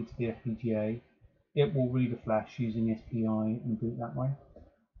directly to the FPGA. It will read a flash using SPI and boot that way.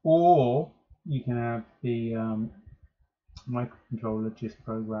 Or you can have the microcontroller just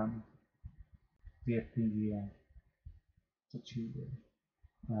program the FPGA to choose it.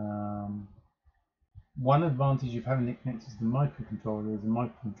 One advantage of having it connected to the microcontroller is the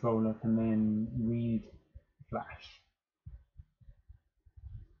microcontroller can then read flash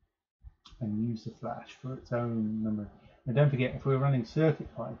and use the flash for its own memory. And don't forget, if we're running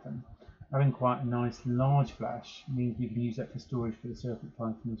CircuitPython, having quite a nice large flash means we can use that for storage for the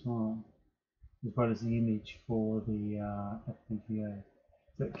CircuitPython as well as the image for the FPGA.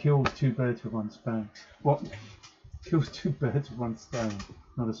 So it kills two birds with one stone. What? Kills two birds with one stone,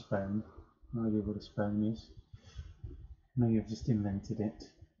 not a stone. No idea what a stone is. Maybe I've just invented it.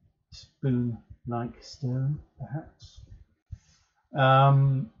 Spoon-like stone, perhaps.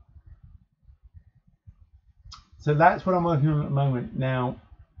 So that's what I'm working on at the moment. Now,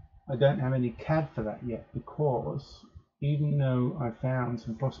 I don't have any CAD for that yet because even though I found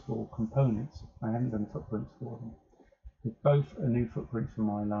some possible components, I haven't done footprints for them. There's both a new footprint for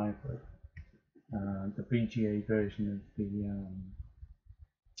my library, the BGA version of the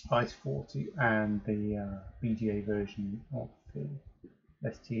IceCore II and the BGA version of the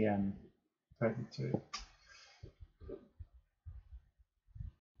STM32.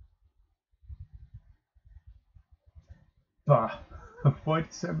 But why do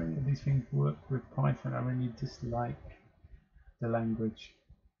so many of these things work with Python? I really dislike the language.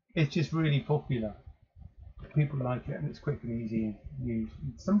 It's just really popular. People like it and it's quick and easy to use.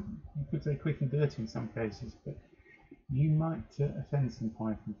 Some, you could say quick and dirty in some cases, but you might offend some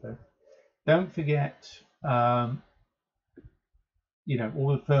Python folks. Don't forget, you know,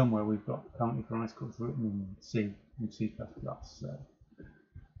 all the firmware we've got currently for IceCore is written in C and C++. So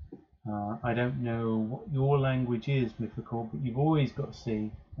I don't know what your language is, Mythical, but you've always got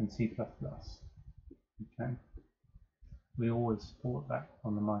C and C++. Okay, we always support that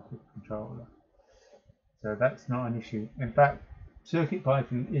on the microcontroller, so that's not an issue. In fact,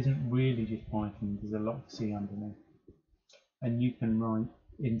 CircuitPython isn't really just Python. There's a lot of C underneath, and you can write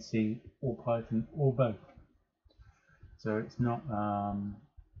in C or Python or both. So it's not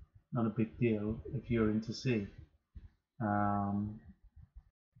not a big deal if you're into C.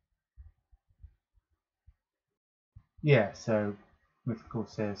 Yeah, so Mythical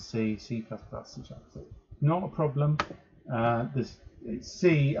says C, C++, C#. So not a problem. There's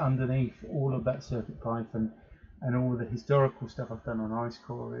C underneath all of that CircuitPython, and all the historical stuff I've done on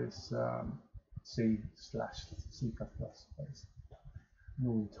IceCore is C/C++.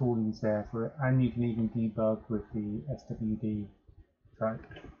 All the tooling's there for it, and you can even debug with the SWD type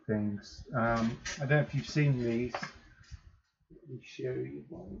things. I don't know if you've seen these. me show you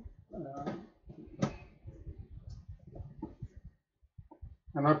one.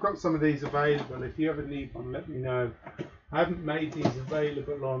 And I've got some of these available. If you ever need one, let me know. I haven't made these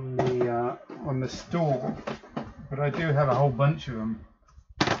available on the store, but I do have a whole bunch of them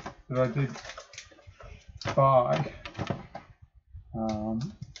that I did buy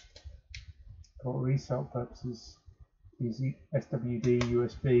for resale purposes. These SWD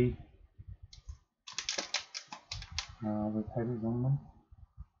USB with headers on them,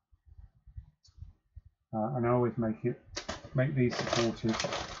 and I always make these supportive.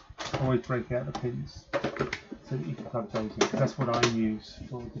 Always break out the pins so that you can plug those in. That's what I use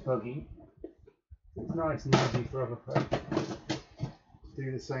for debugging. It's nice and easy for other folk to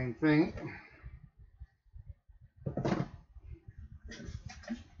do the same thing.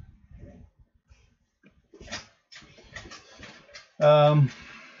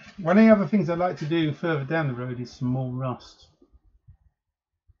 One of the other things I'd like to do further down the road is some more rust.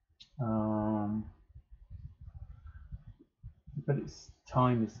 But it's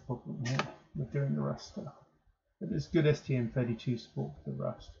time is the problem here with doing the rust stuff. But there's good STM32 support for the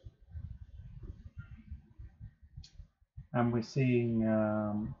rust. And we're seeing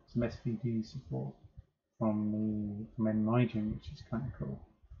some SPD support from N-Nigem, which is kind of cool,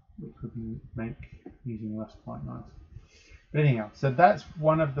 which would make using rust quite nice. But anyhow, so that's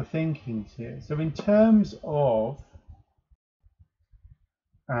one of the thinkings here. So in terms of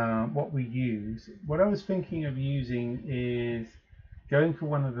what we use, what I was thinking of using is going for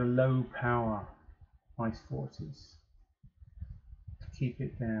one of the low power IceCores to keep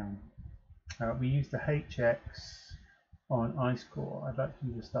it down. We use the HX on IceCore. I'd like to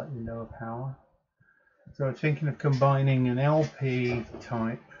use a slightly lower power. So I was thinking of combining an LP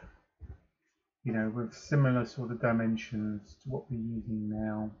type, you know, with similar sort of dimensions to what we're using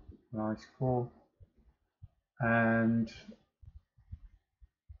now on IceCore. And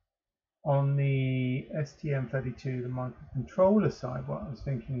on the STM32, the microcontroller side, what I was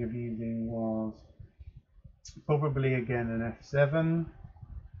thinking of using was probably again an F7,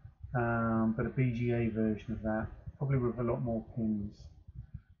 but a BGA version of that, probably with a lot more pins.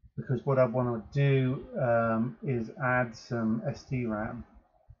 Because what I want to do is add some SDRAM.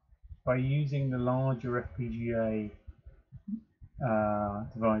 By using the larger FPGA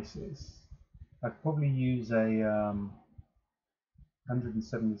devices, I could probably use a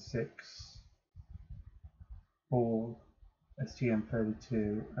 176 board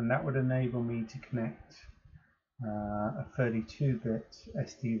STM32, and that would enable me to connect a 32-bit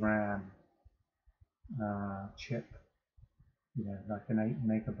SDRAM chip, you know, like an 8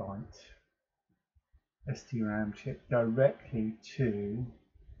 megabyte SDRAM chip directly to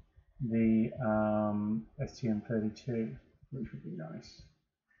the STM32, which would be nice.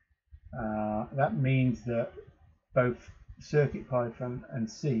 That means that both CircuitPython and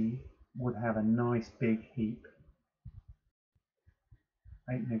C would have a nice big heap,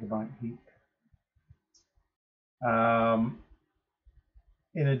 8 megabyte heap.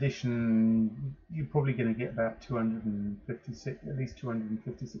 In addition, you're probably going to get about 256, at least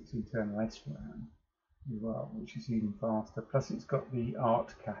 256 internal SRAM as well, which is even faster. Plus, it's got the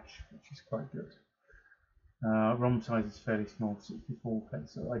art cache, which is quite good. ROM size is fairly small, 64K,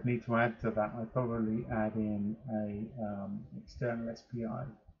 so I'd need to add to that. I'd probably add in a external SPI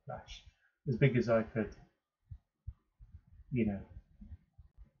flash, as big as I could, you know,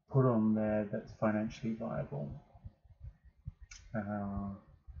 put on there that's financially viable.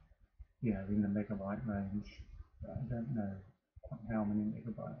 You know, in the megabyte range. I don't know quite how many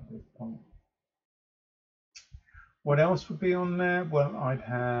megabyte at this point. What else would be on there? Well, I'd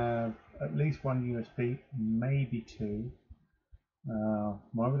have at least one USB, maybe two.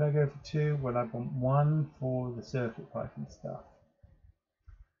 Why would I go for two? Well, I want one for the CircuitPython stuff,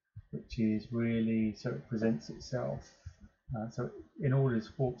 which is really so it presents itself. So in order to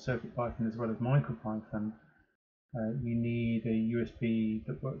support CircuitPython as well as MicroPython, you need a USB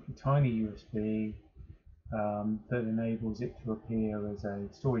that works with tiny USB that enables it to appear as a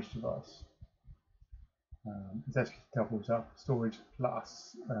storage device. It actually doubles up. Storage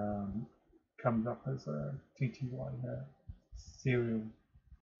plus comes up as a TTY serial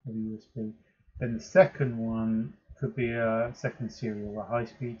of USB. Then the second one could be a second serial, a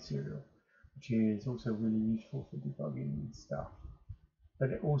high-speed serial, which is also really useful for debugging and stuff.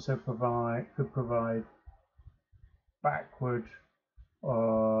 But it also could provide backward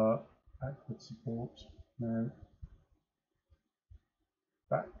support,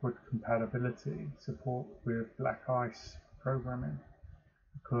 backward compatibility support with Blackice programming,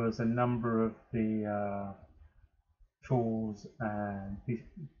 because a number of the tools and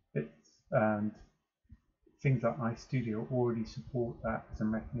bits and things like iStudio already support that as a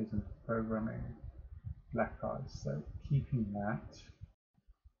mechanism for programming Blackice. So keeping that,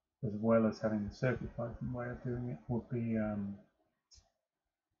 as well as having the CircuitPython way of doing it, would be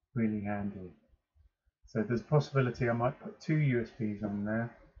really handy. So there's a possibility I might put 2 USBs on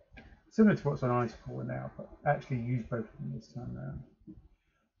there, similar to what's on IceCore now, but actually use both of them this time around.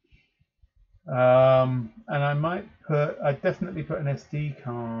 And I'd definitely put an SD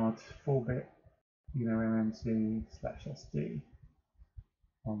card, 4-bit, MMC/SD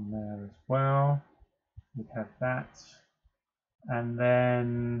on there as well. We have that, and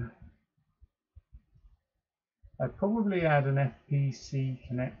then I'd probably add an FPC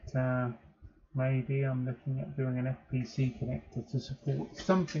connector. Maybe I'm looking at doing an FPC connector to support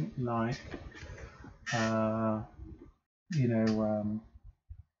something like, an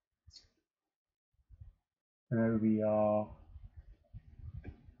OBR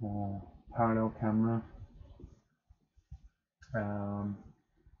parallel camera.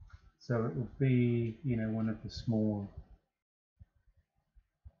 So it would be, one of the small,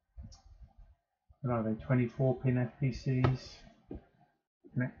 what are they, 24-pin FPCs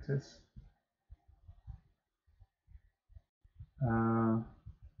connectors.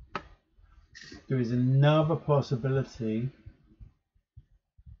 There is another possibility,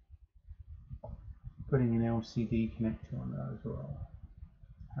 putting an LCD connector on there as well.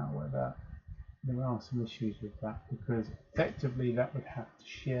 However, there are some issues with that, because effectively that would have to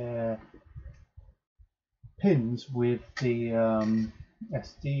share pins with the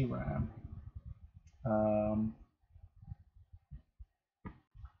SD-RAM.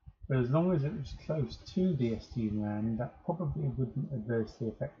 But as long as it was close to the SD-RAM, that probably wouldn't adversely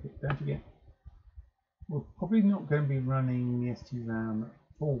affect it. Don't forget, we're probably not going to be running the SD-RAM at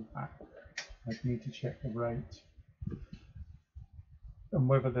fallback. I'd need to check the rate and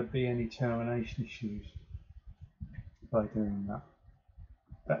whether there'd be any termination issues by doing that.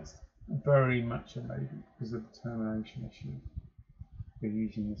 That's very much a maybe because of the termination issues. We're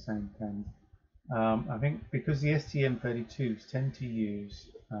using the same pens. I think because the STM32s tend to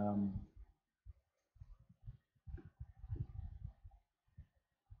use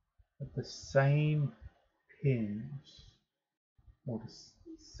the same pins or the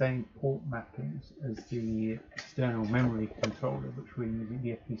same port mappings as the external memory controller, which we're using, the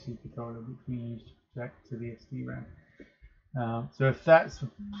FPC controller, which we use to connect to the SD-RAM. So if that's a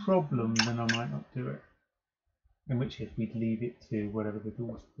problem, then I might not do it. In which case we'd leave it to whatever the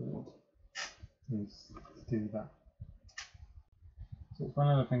DOS board is to do that. So it's one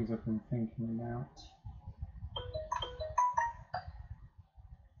of the things I've been thinking about.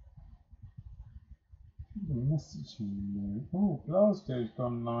 Messaging. Oh, Glasgow's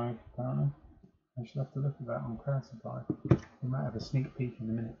gone live apparently. I should have to look at that on Classified. We might have a sneak peek in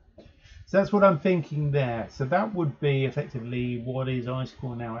a minute. So that's what I'm thinking there. So that would be effectively what is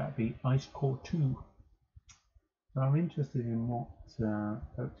IceCore now. That would be IceCore II. So I'm interested in what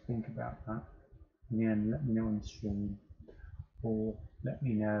folks think about that. Again, let me know on the stream, or let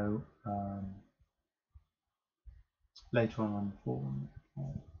me know later on the forum,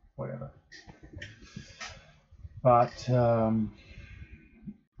 or whatever. But I'm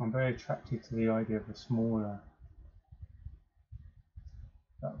very attracted to the idea of a smaller,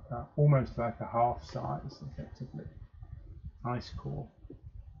 almost like a half size, effectively, IceCore.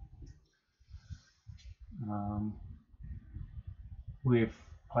 With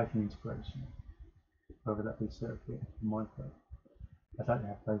Python integration, whether that be circuit or micro. I'd like to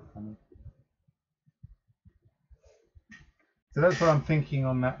have both coming. So that's what I'm thinking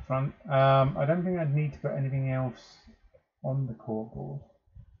on that front. I don't think I'd need to put anything else on the core board.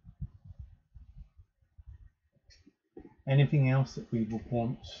 Anything else that we would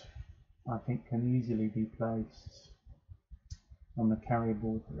want, I think, can easily be placed on the carrier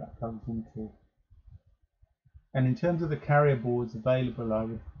board that plugs into. And in terms of the carrier boards available, I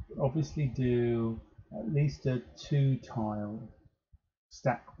would obviously do at least a 2-tile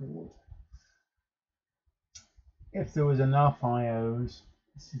stack board. If there was enough IOs,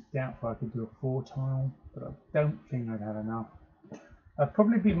 this is doubtful I could do a 4-tile, but I don't think I'd have enough. I'd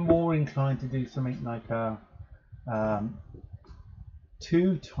probably be more inclined to do something like a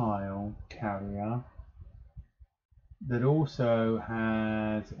 2-tile carrier that also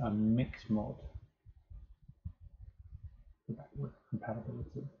has a mix mod with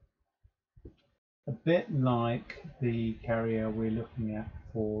compatibility. A bit like the carrier we're looking at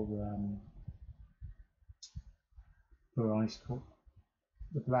for IceCore,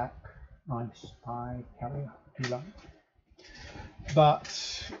 the Blackice carrier, if you like. But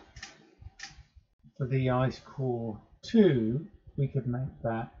for the IceCore II, we could make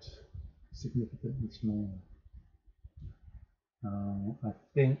that significantly smaller. I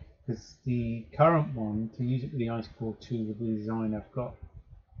think because the current one, to use it with the IceCore II with the design I've got,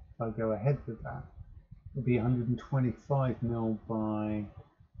 if I go ahead with that, it'll be 125mm by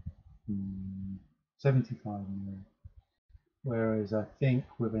 75mm. Whereas I think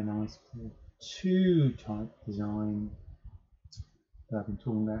with an IceCore II type design that I've been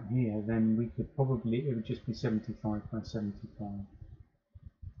talking about here, then we could probably, it would just be 75 by 75.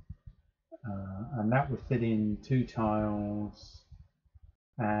 And that would fit in 2 tiles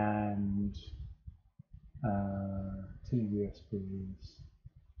and 2 USBs.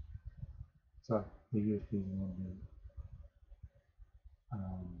 Sorry, the USBs are on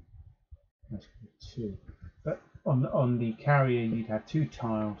the IceCore II. But on the carrier, you'd have 2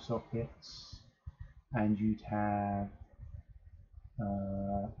 tile sockets, and you'd have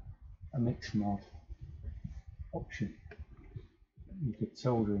a mix mod option. You could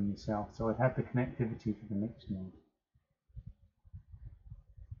solder in yourself, so I'd have the connectivity for the mix mod.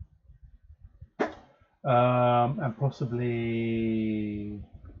 And possibly,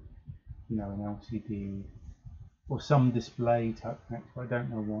 you know, an LCD or some display type connector. I don't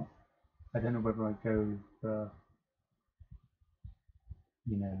know what. I don't know whether I go for,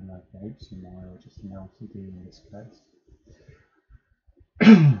 you know, like HDMI or just an LCD in this case.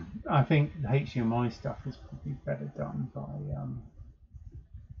 I think the HDMI stuff is probably better done by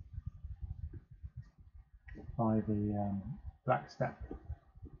the Blackstack,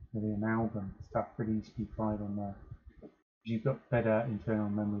 the amalgam stuff for the ESP5 on there. You've got better internal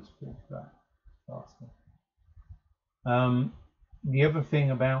memory support for that, faster. The other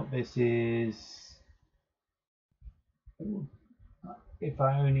thing about this is, if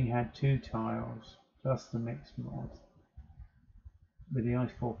I only had 2 tiles plus the mix mod, with the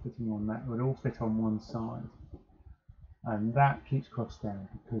IceCore fitting on that, it would all fit on one side, and that keeps costs down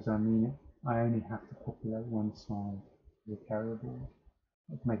because I mean I only have to populate one side of the carrier board.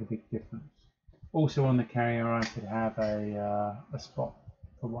 It would make a big difference. Also on the carrier, I could have a spot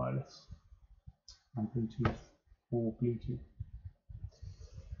for wireless and Bluetooth, or Bluetooth,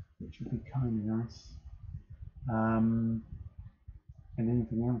 which would be kind of nice. And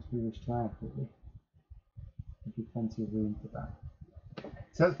anything else we wish to add, really? There'd be plenty of room for that.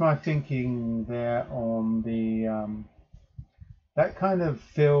 So that's my thinking there on the, that kind of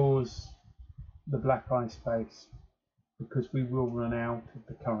fills the Blackice space, because we will run out of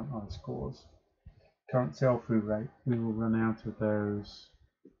the current IceCores. Current sell-through rate, we will run out of those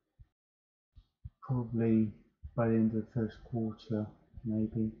probably by the end of the first quarter,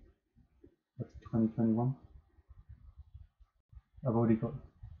 maybe, of 2021. I've already got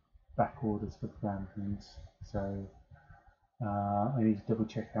back orders for Grampians, so I need to double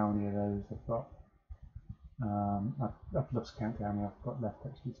check how many of those I've got. I've lost count how many I've got left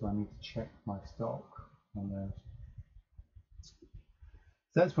actually, so I need to check my stock on those.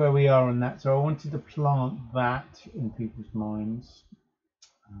 So that's where we are on that. So I wanted to plant that in people's minds.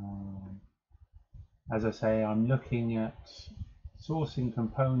 As I say, I'm looking at sourcing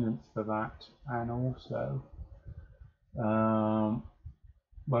components for that, and also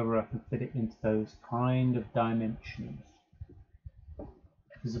whether I can fit it into those kind of dimensions.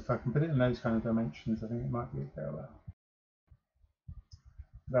 Because if I can put it in those kind of dimensions, I think it might be a failure.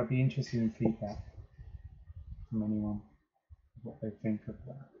 But I'd be interested in feedback from anyone, what they think of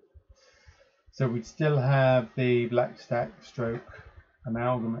that. So we'd still have the Blackstack stroke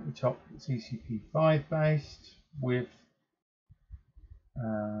amalgam at the top, CCP5 based, with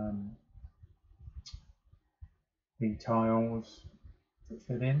the tiles that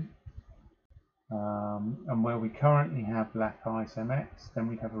fit in. And where we currently have Blackice MX, then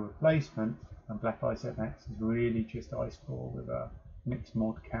we'd have a replacement, and Blackice MX is really just IceCore with a mixed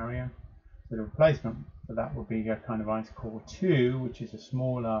mod carrier. So the replacement for that would be a kind of IceCore II, which is a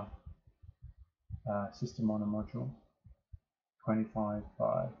smaller system on a module, 25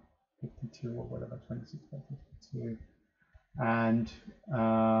 by 52 or whatever, 26 by 52, and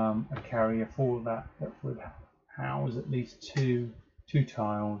a carrier for that would house at least two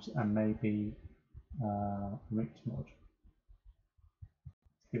tiles and maybe a mixed mod to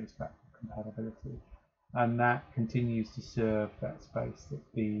give us that compatibility, and that continues to serve that space that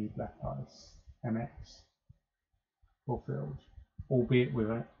the Blackice MX fulfills, albeit with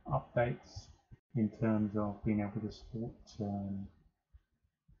updates in terms of being able to support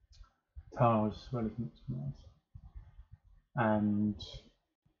tiles as well as mixed mods, and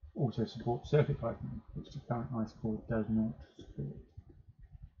also support circuit lighting, which the current IceCore does not support.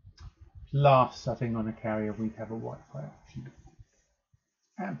 Plus, I think on a carrier we'd have a Wi-Fi option,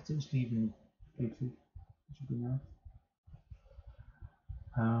 and potentially even Bluetooth, which would be nice.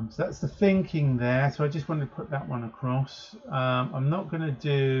 So that's the thinking there. So I just wanted to put that one across. I'm not going to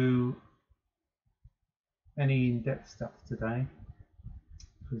do any in-depth stuff today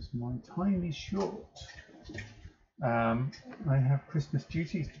because my time is short. I have Christmas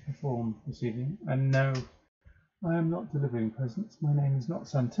duties to perform this evening, and no, I am not delivering presents. My name is not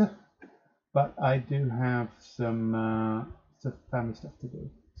Santa, but I do have some family stuff to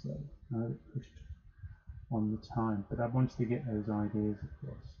do, so I pushed on the time. But I wanted to get those ideas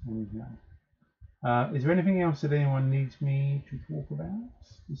across anyhow. Is there anything else that anyone needs me to talk about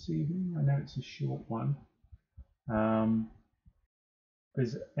this evening? I know it's a short one.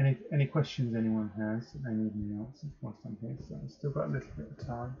 Is any questions anyone has that they need me answered whilst I'm here? So I've still got a little bit of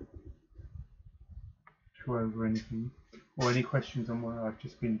time to go over anything, or any questions on what I've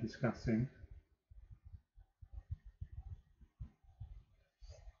just been discussing.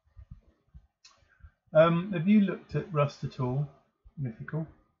 Have you looked at Rust at all, Mythical?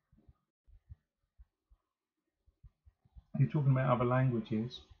 You're talking about other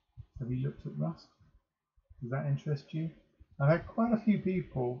languages. Have you looked at Rust? Does that interest you? I've had quite a few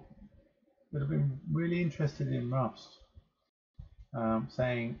people that have been really interested in Rust,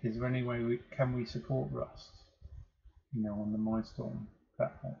 saying, "Is there any way can we support Rust? You know, on the MyStorm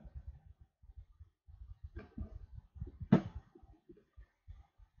platform."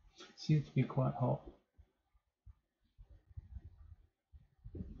 Seems to be quite hot.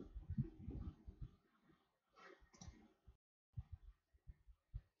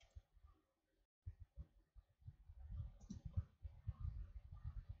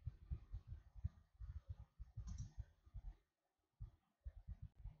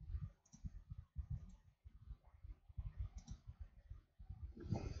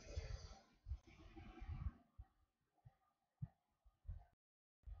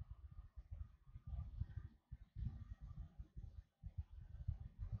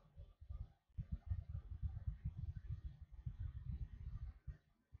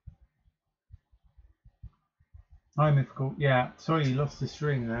 Hi, Mythical. Yeah, sorry you lost the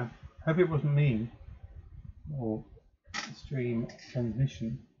stream there. Hope it wasn't me or the stream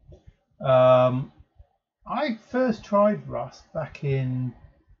transmission. I first tried Rust back in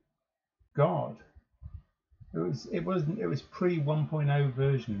God. It was pre 1.0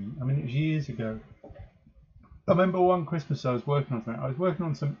 version. I mean, it was years ago. I remember one Christmas I was working on something. I was working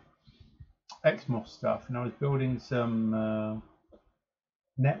on some XMOS stuff, and I was building some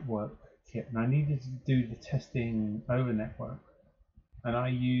network kit, and I needed to do the testing over network, and I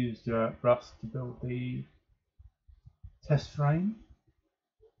used Rust to build the test frame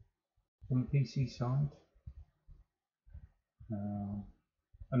from the PC side,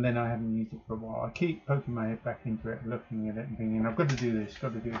 and then I haven't used it for a while. I keep poking my head back into it, looking at it and thinking, I've got to do this,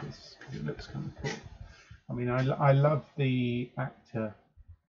 because it looks kind of cool. I mean, I love the actor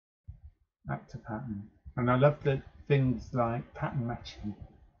pattern, and I love that things like pattern matching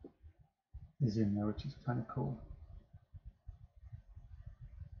is in there, which is kind of cool.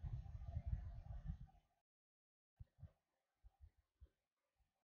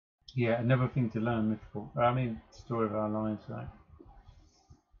 Yeah, another thing to learn, Mythical. I mean, story of our lives, right?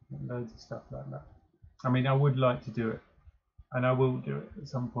 Loads of stuff like that. I mean, I would like to do it, and I will do it at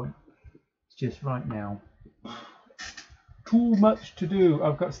some point. It's just right now, too much to do.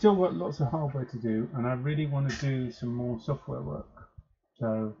 I've still got lots of hardware to do, and I really want to do some more software work.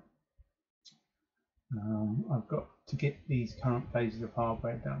 So I've got to get these current phases of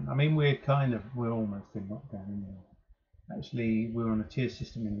hardware done. I mean, we're almost in lockdown now. Actually, we're on a tier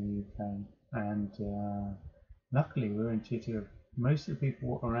system in the UK, and luckily we're in tier 2. Most of the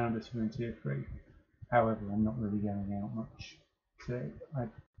people around us are in tier 3. However, I'm not really going out much, so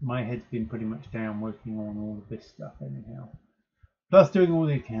my head's been pretty much down working on all of this stuff anyhow. Plus doing all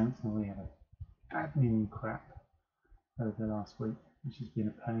the accounts, and we have admin crap over the last week, which has been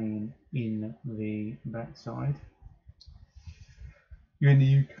a pain in the backside. You're in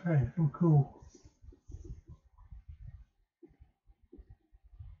the UK, oh cool.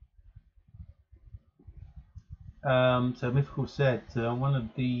 So Mythical said one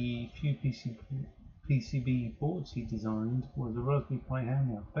of the few PCB boards he designed was a Raspberry Pi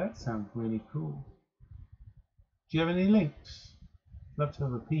handheld. That sounds really cool. Do you have any links? Love to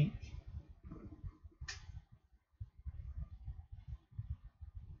have a peek.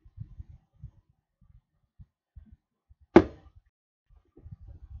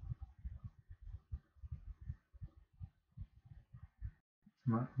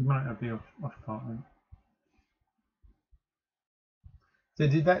 You might have the off part then. So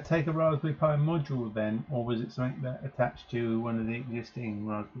did that take a Raspberry Pi module then, or was it something that attached to one of the existing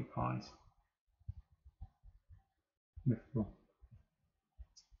Raspberry Pis? Mythical.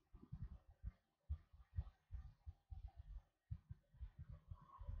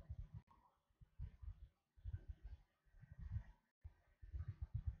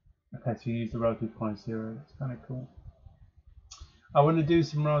 Okay, so you use the Raspberry Pi Zero. That's kind of cool. I want to do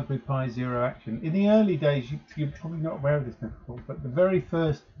some Raspberry Pi Zero action. In the early days, you're probably not aware of this before, but the very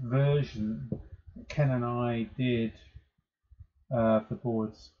first version that Ken and I did for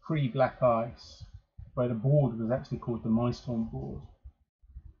boards, pre-Blackice, where the board was actually called the MyStorm board.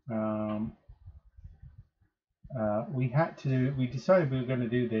 We decided we were going to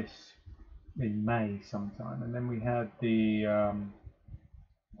do this in May sometime, and then we had the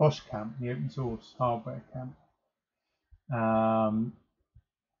Bosch camp, the open source hardware camp,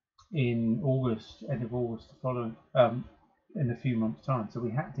 in August, end of August, the following, in a few months' time. So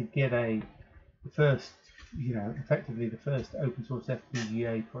we had to get the first, effectively the first open source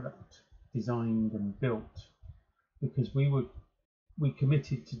FPGA product designed and built, because we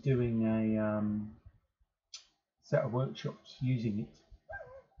committed to doing a set of workshops using it.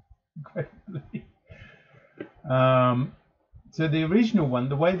 Incredibly. So the original one,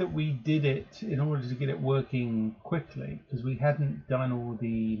 the way that we did it in order to get it working quickly, because we hadn't done all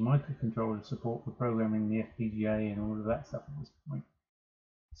the microcontroller support for programming the FPGA and all of that stuff at this point.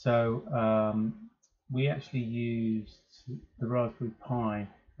 So we actually used the Raspberry Pi,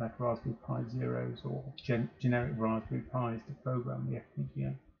 like Raspberry Pi Zeros or generic Raspberry Pis to program the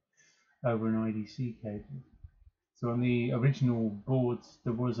FPGA over an IDC cable. So on the original boards,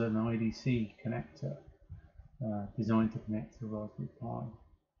 there was an IDC connector designed to connect to Raspberry Pi,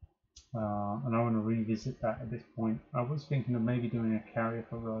 and I want to revisit that at this point. I was thinking of maybe doing a carrier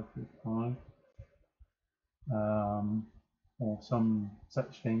for Raspberry Pi, or some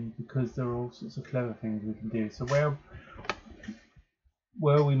such thing, because there are all sorts of clever things we can do. So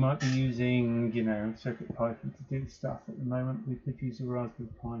where we might be using, CircuitPython to do stuff at the moment, we could use a Raspberry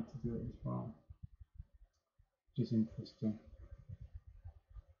Pi to do it as well, which is interesting.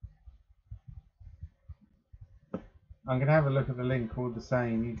 I'm going to have a look at the link all the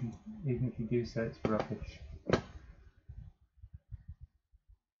same, even if you do say it's rubbish.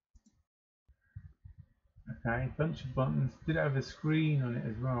 Okay, bunch of buttons. Did it have a screen on it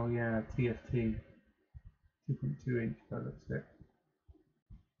as well? Yeah, TFT. 2.2 inch by the looks of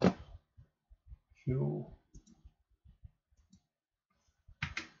it. Cool.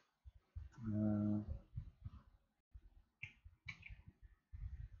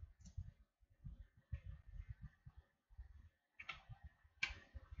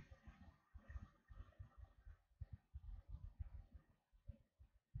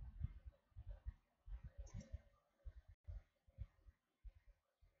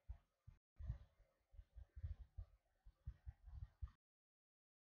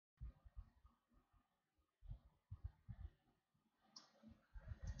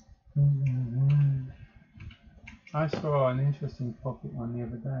 I saw an interesting pocket one the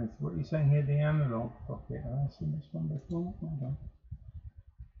other day. So what are you saying here, the analog pocket? Have I seen this one before?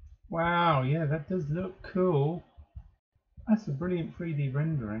 Wow, yeah, that does look cool. That's a brilliant 3D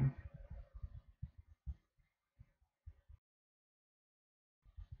rendering.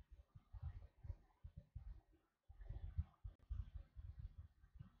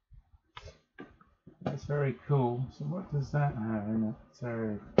 That's very cool. So what does that have in it?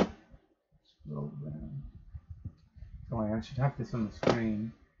 So scroll down. Sorry, I should have this on the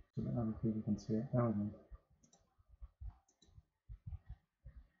screen so that other people can see it. That was me.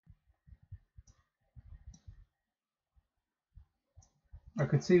 I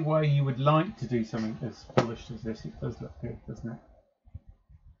could see why you would like to do something as polished as this. It does look good, doesn't it?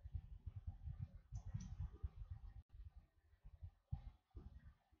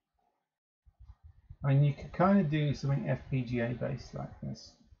 I mean, you could kind of do something FPGA based like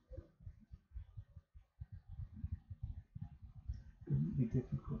this. Wouldn't be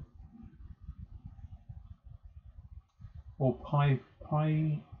difficult. Or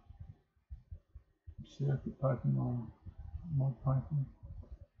CircuitPython or ModPython.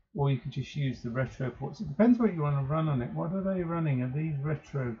 Or you could just use the retro ports. It depends what you want to run on it. What are they running? Are these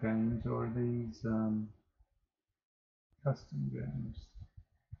retro games or are these custom games?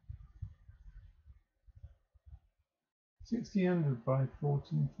 1600 by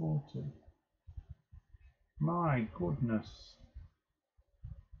 1440. My goodness.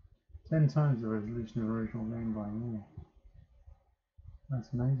 10 times the resolution of the original Game Boy. Yeah.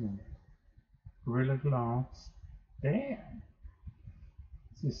 That's amazing. Gorilla Glass. Damn.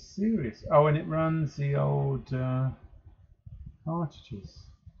 This is serious. Oh, and it runs the old cartridges.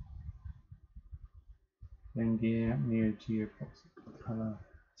 Then Gear, Neo Geo, Color,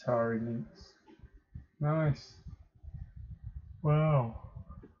 Atari Lynx. Nice. Wow.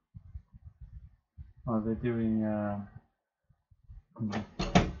 Oh, they're doing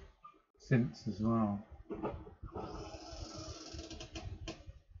synths as well.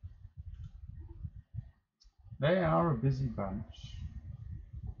 They are a busy bunch.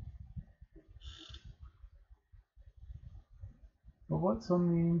 But what's on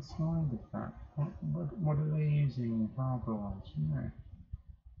the inside of that? What are they using hardware-wise? Yeah.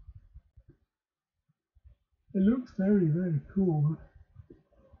 It looks very, very cool.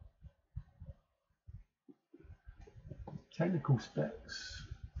 Technical specs.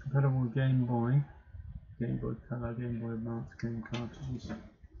 Compatible Game Boy Color, Game Boy Advance game cartridges.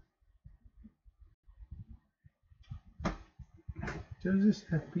 So is this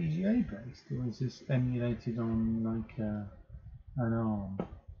FPGA based, or is this emulated on like an ARM?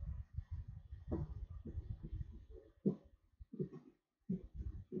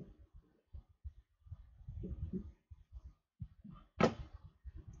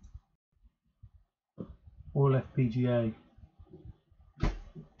 All FPGA.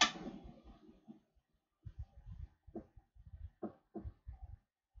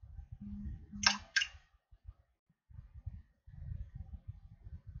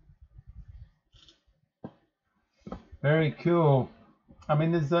 Very cool. I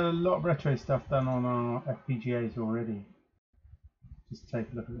mean, there's a lot of retro stuff done on our FPGAs already. Just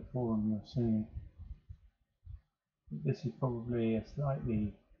take a look at the forum, you'll see. This is probably a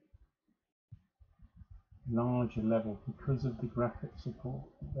slightly larger level because of the graphic support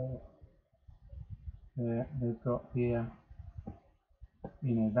they've got here.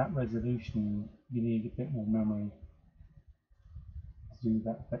 You know, that resolution, you need a bit more memory to do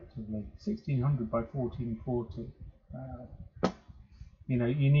that effectively. 1600 by 1440. You know,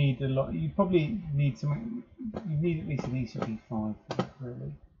 you need a lot. You probably need something. You need at least an ECP5 for that,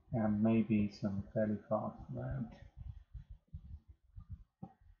 really, and maybe some fairly fast RAM.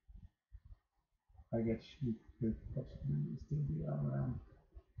 I guess you could possibly use DDR RAM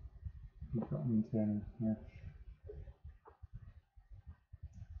if you've got an internal cache.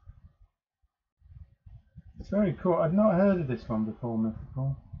 It's very cool. I've not heard of this one before,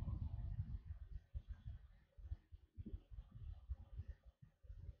 Mythical.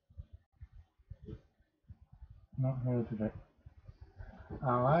 Not heard of it.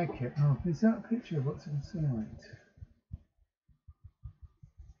 I like it. Oh, is that a picture of what's inside?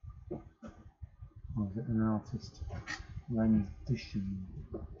 Or is it an artist? Rendition.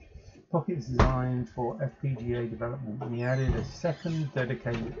 Pocket is designed for FPGA development. We added a second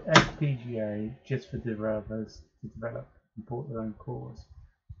dedicated FPGA just for developers to develop and port their own cores.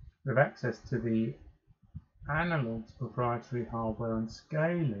 With access to the analog's proprietary hardware and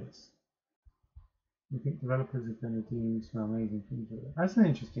scalers. We think developers are going to do some amazing things with it. That's an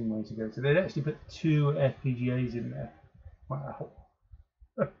interesting way to go. So they'd actually put 2 FPGAs in there. Wow.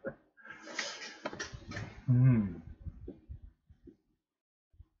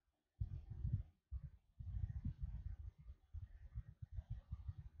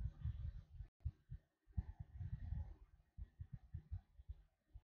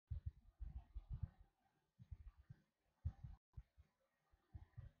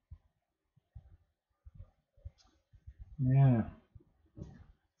 Yeah.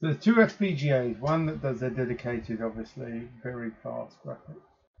 So there's 2 FPGAs. One that does their dedicated, obviously, very fast graphics.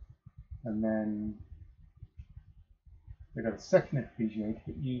 And then they've got a second FPGA to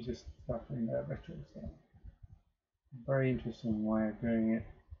put user stuff in their retro stuff. Very interesting way of doing it.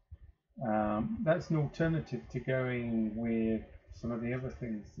 That's an alternative to going with some of the other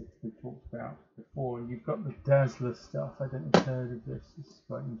things that we talked about before. You've got the Dazzler stuff. I don't know if you've heard of this. This is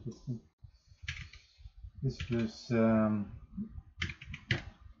quite interesting. This was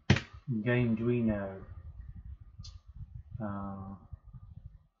Gameduino.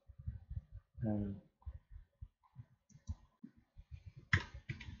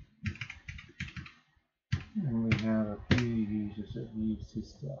 And we have a few users that have used his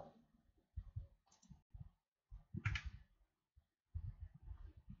stuff.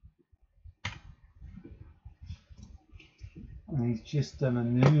 And he's just done a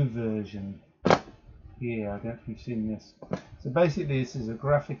new version here. I don't know if you've seen this. So basically this is a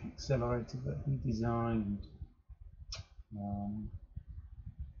graphic accelerator that he designed.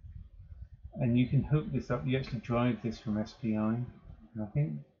 And you can hook this up. You actually drive this from SPI. And I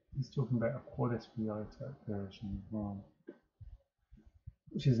think he's talking about a quad SPI type version as well,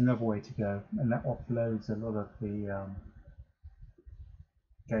 which is another way to go, and that offloads a lot of the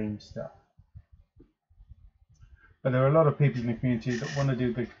game stuff. But there are a lot of people in the community that want to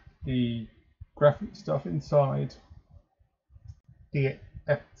do the graphic stuff inside the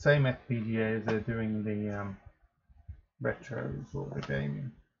same FPGA as they're doing the retros or the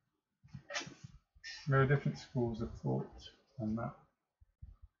gaming. There are different schools of thought on that.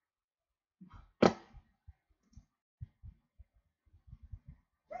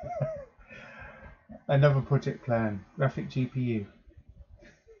 Another project plan, graphic GPU.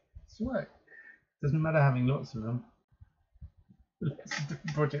 That's right. Doesn't matter having lots of them. Lots of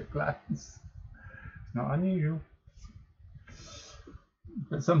different project plans. It's not unusual.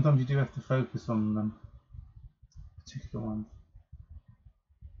 But sometimes you do have to focus on particular ones.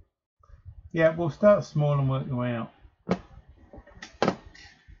 Yeah, we'll start small and work your way out.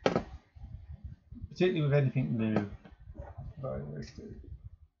 Particularly with anything new. I always do.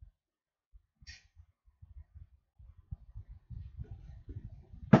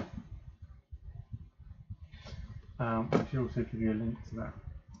 I should also give you a link to that,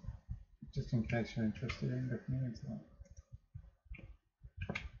 just in case you're interested in looking into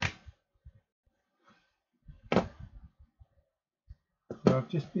that. So I've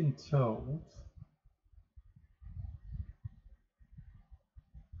just been told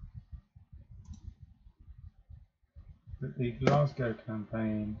that the Glasgow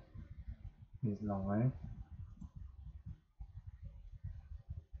campaign is live.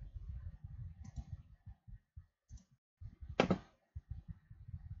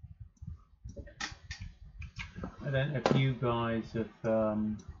 I don't know if you guys have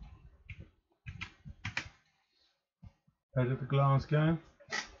heard of the Glasgow.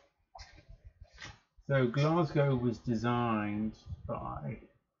 So Glasgow was designed by,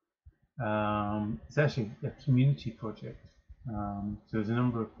 it's actually a community project. So there's a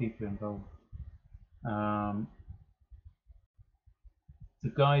number of people involved.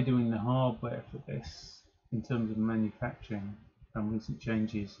 The guy doing the hardware for this, in terms of manufacturing and recent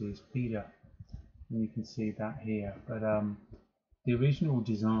changes, is Peter. And you can see that here. But the original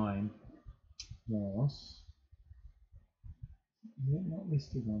design was, is it not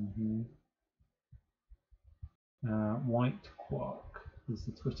listed on here? White Quark is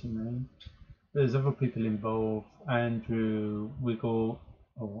the Twitter name. There's other people involved: Andrew Wiggle,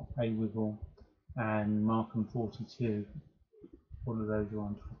 or A Wiggle, and Markham42. All of those are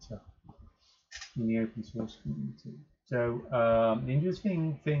on Twitter in the open source community. So the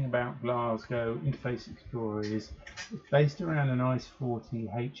interesting thing about Glasgow Interface Explorer is it's based around an IceCore II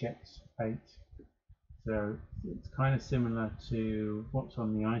HX8. So it's kind of similar to what's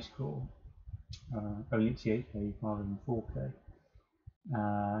on the IceCore, only it's 8K rather than 4K.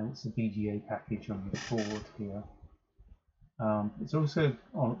 It's a BGA package on the board here. It's also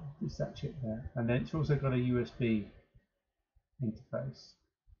on it's that chip there, and then it's also got a USB interface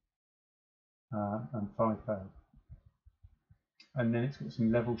and FIFO, and then it's got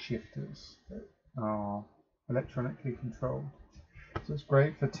some level shifters that are electronically controlled. So it's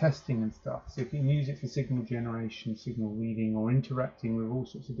great for testing and stuff. So you can use it for signal generation, signal reading, or interacting with all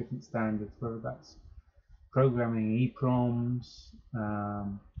sorts of different standards, whether that's programming EEPROMs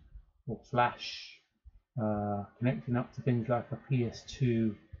or Flash, connecting up to things like a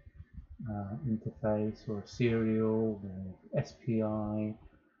PS2 interface or a serial with SPI,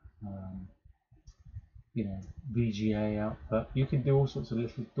 you know, VGA output. You can do all sorts of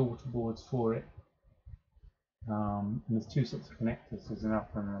little daughter boards for it. And there's two sets of connectors, there's an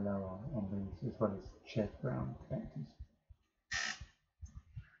upper and a lower on these, as well as shared ground connectors.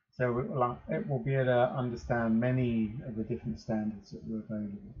 So it will be able to understand many of the different standards that were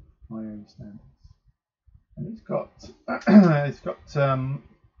available, IO standards. And it's got some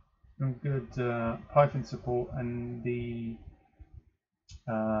good Python support, and the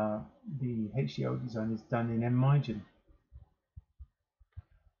HDL design is done in MMygen,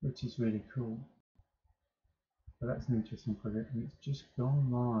 which is really cool. So that's an interesting project, and it's just gone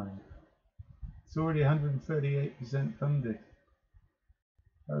live. It's already 138% funded.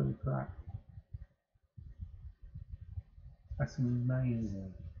 Holy crap. That's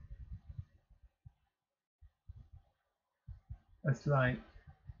amazing. That's like,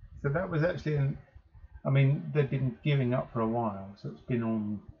 so that was actually I mean, they've been giving up for a while, so it's been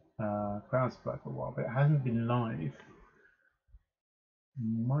on Cloud Supply for a while, but it hasn't been live.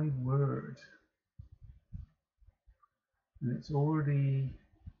 My word. And it's already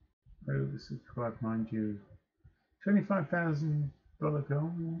oversubscribed, mind you. $25,000 goal,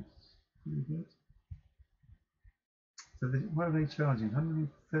 that's pretty good. So what are they charging?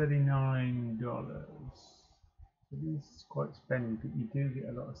 $139. So this is quite spendy, but you do get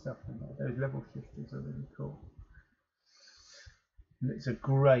a lot of stuff in there. Those level shifters are really cool. And it's a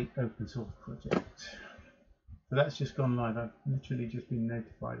great open source project. So that's just gone live. I've literally just been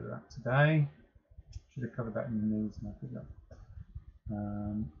notified of that today. Should have covered that in the news, and I forgot.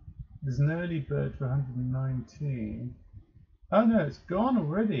 There's an early bird for 119. Oh no, it's gone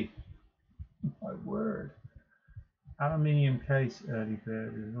already. My word. Aluminium case early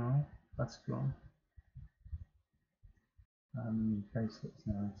bird as well. That's gone. Aluminium case looks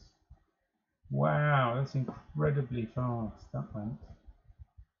nice. Wow, that's incredibly fast. That went.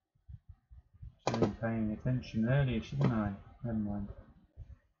 Should have been paying attention earlier, shouldn't I? Never mind.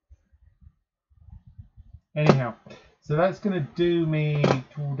 Anyhow, so that's going to do me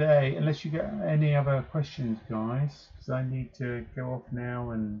today. Unless you get any other questions, guys, because I need to go off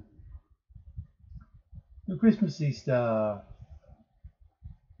now and do Christmassy stuff.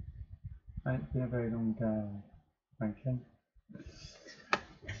 It's been a very long day. Thank you.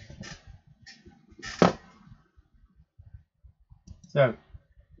 So,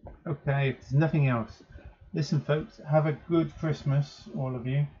 okay, if there's nothing else, listen, folks, have a good Christmas, all of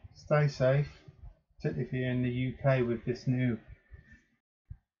you. Stay safe, particularly if you're in the UK with this new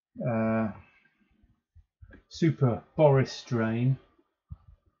super Boris strain.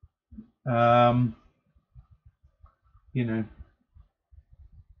 You know,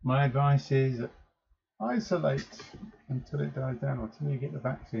 my advice is isolate until it dies down, or until you get the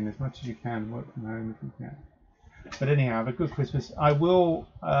vaccine as much as you can. Work from home if you can. But anyhow, have a good Christmas. I will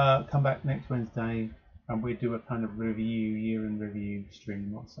come back next Wednesday and we'll do a kind of review, year in review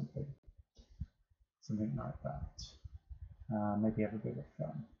stream or something like that. Maybe have a bit of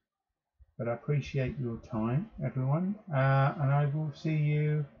fun. But I appreciate your time, everyone, and I will see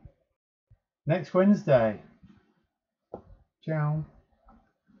you next Wednesday. Ciao.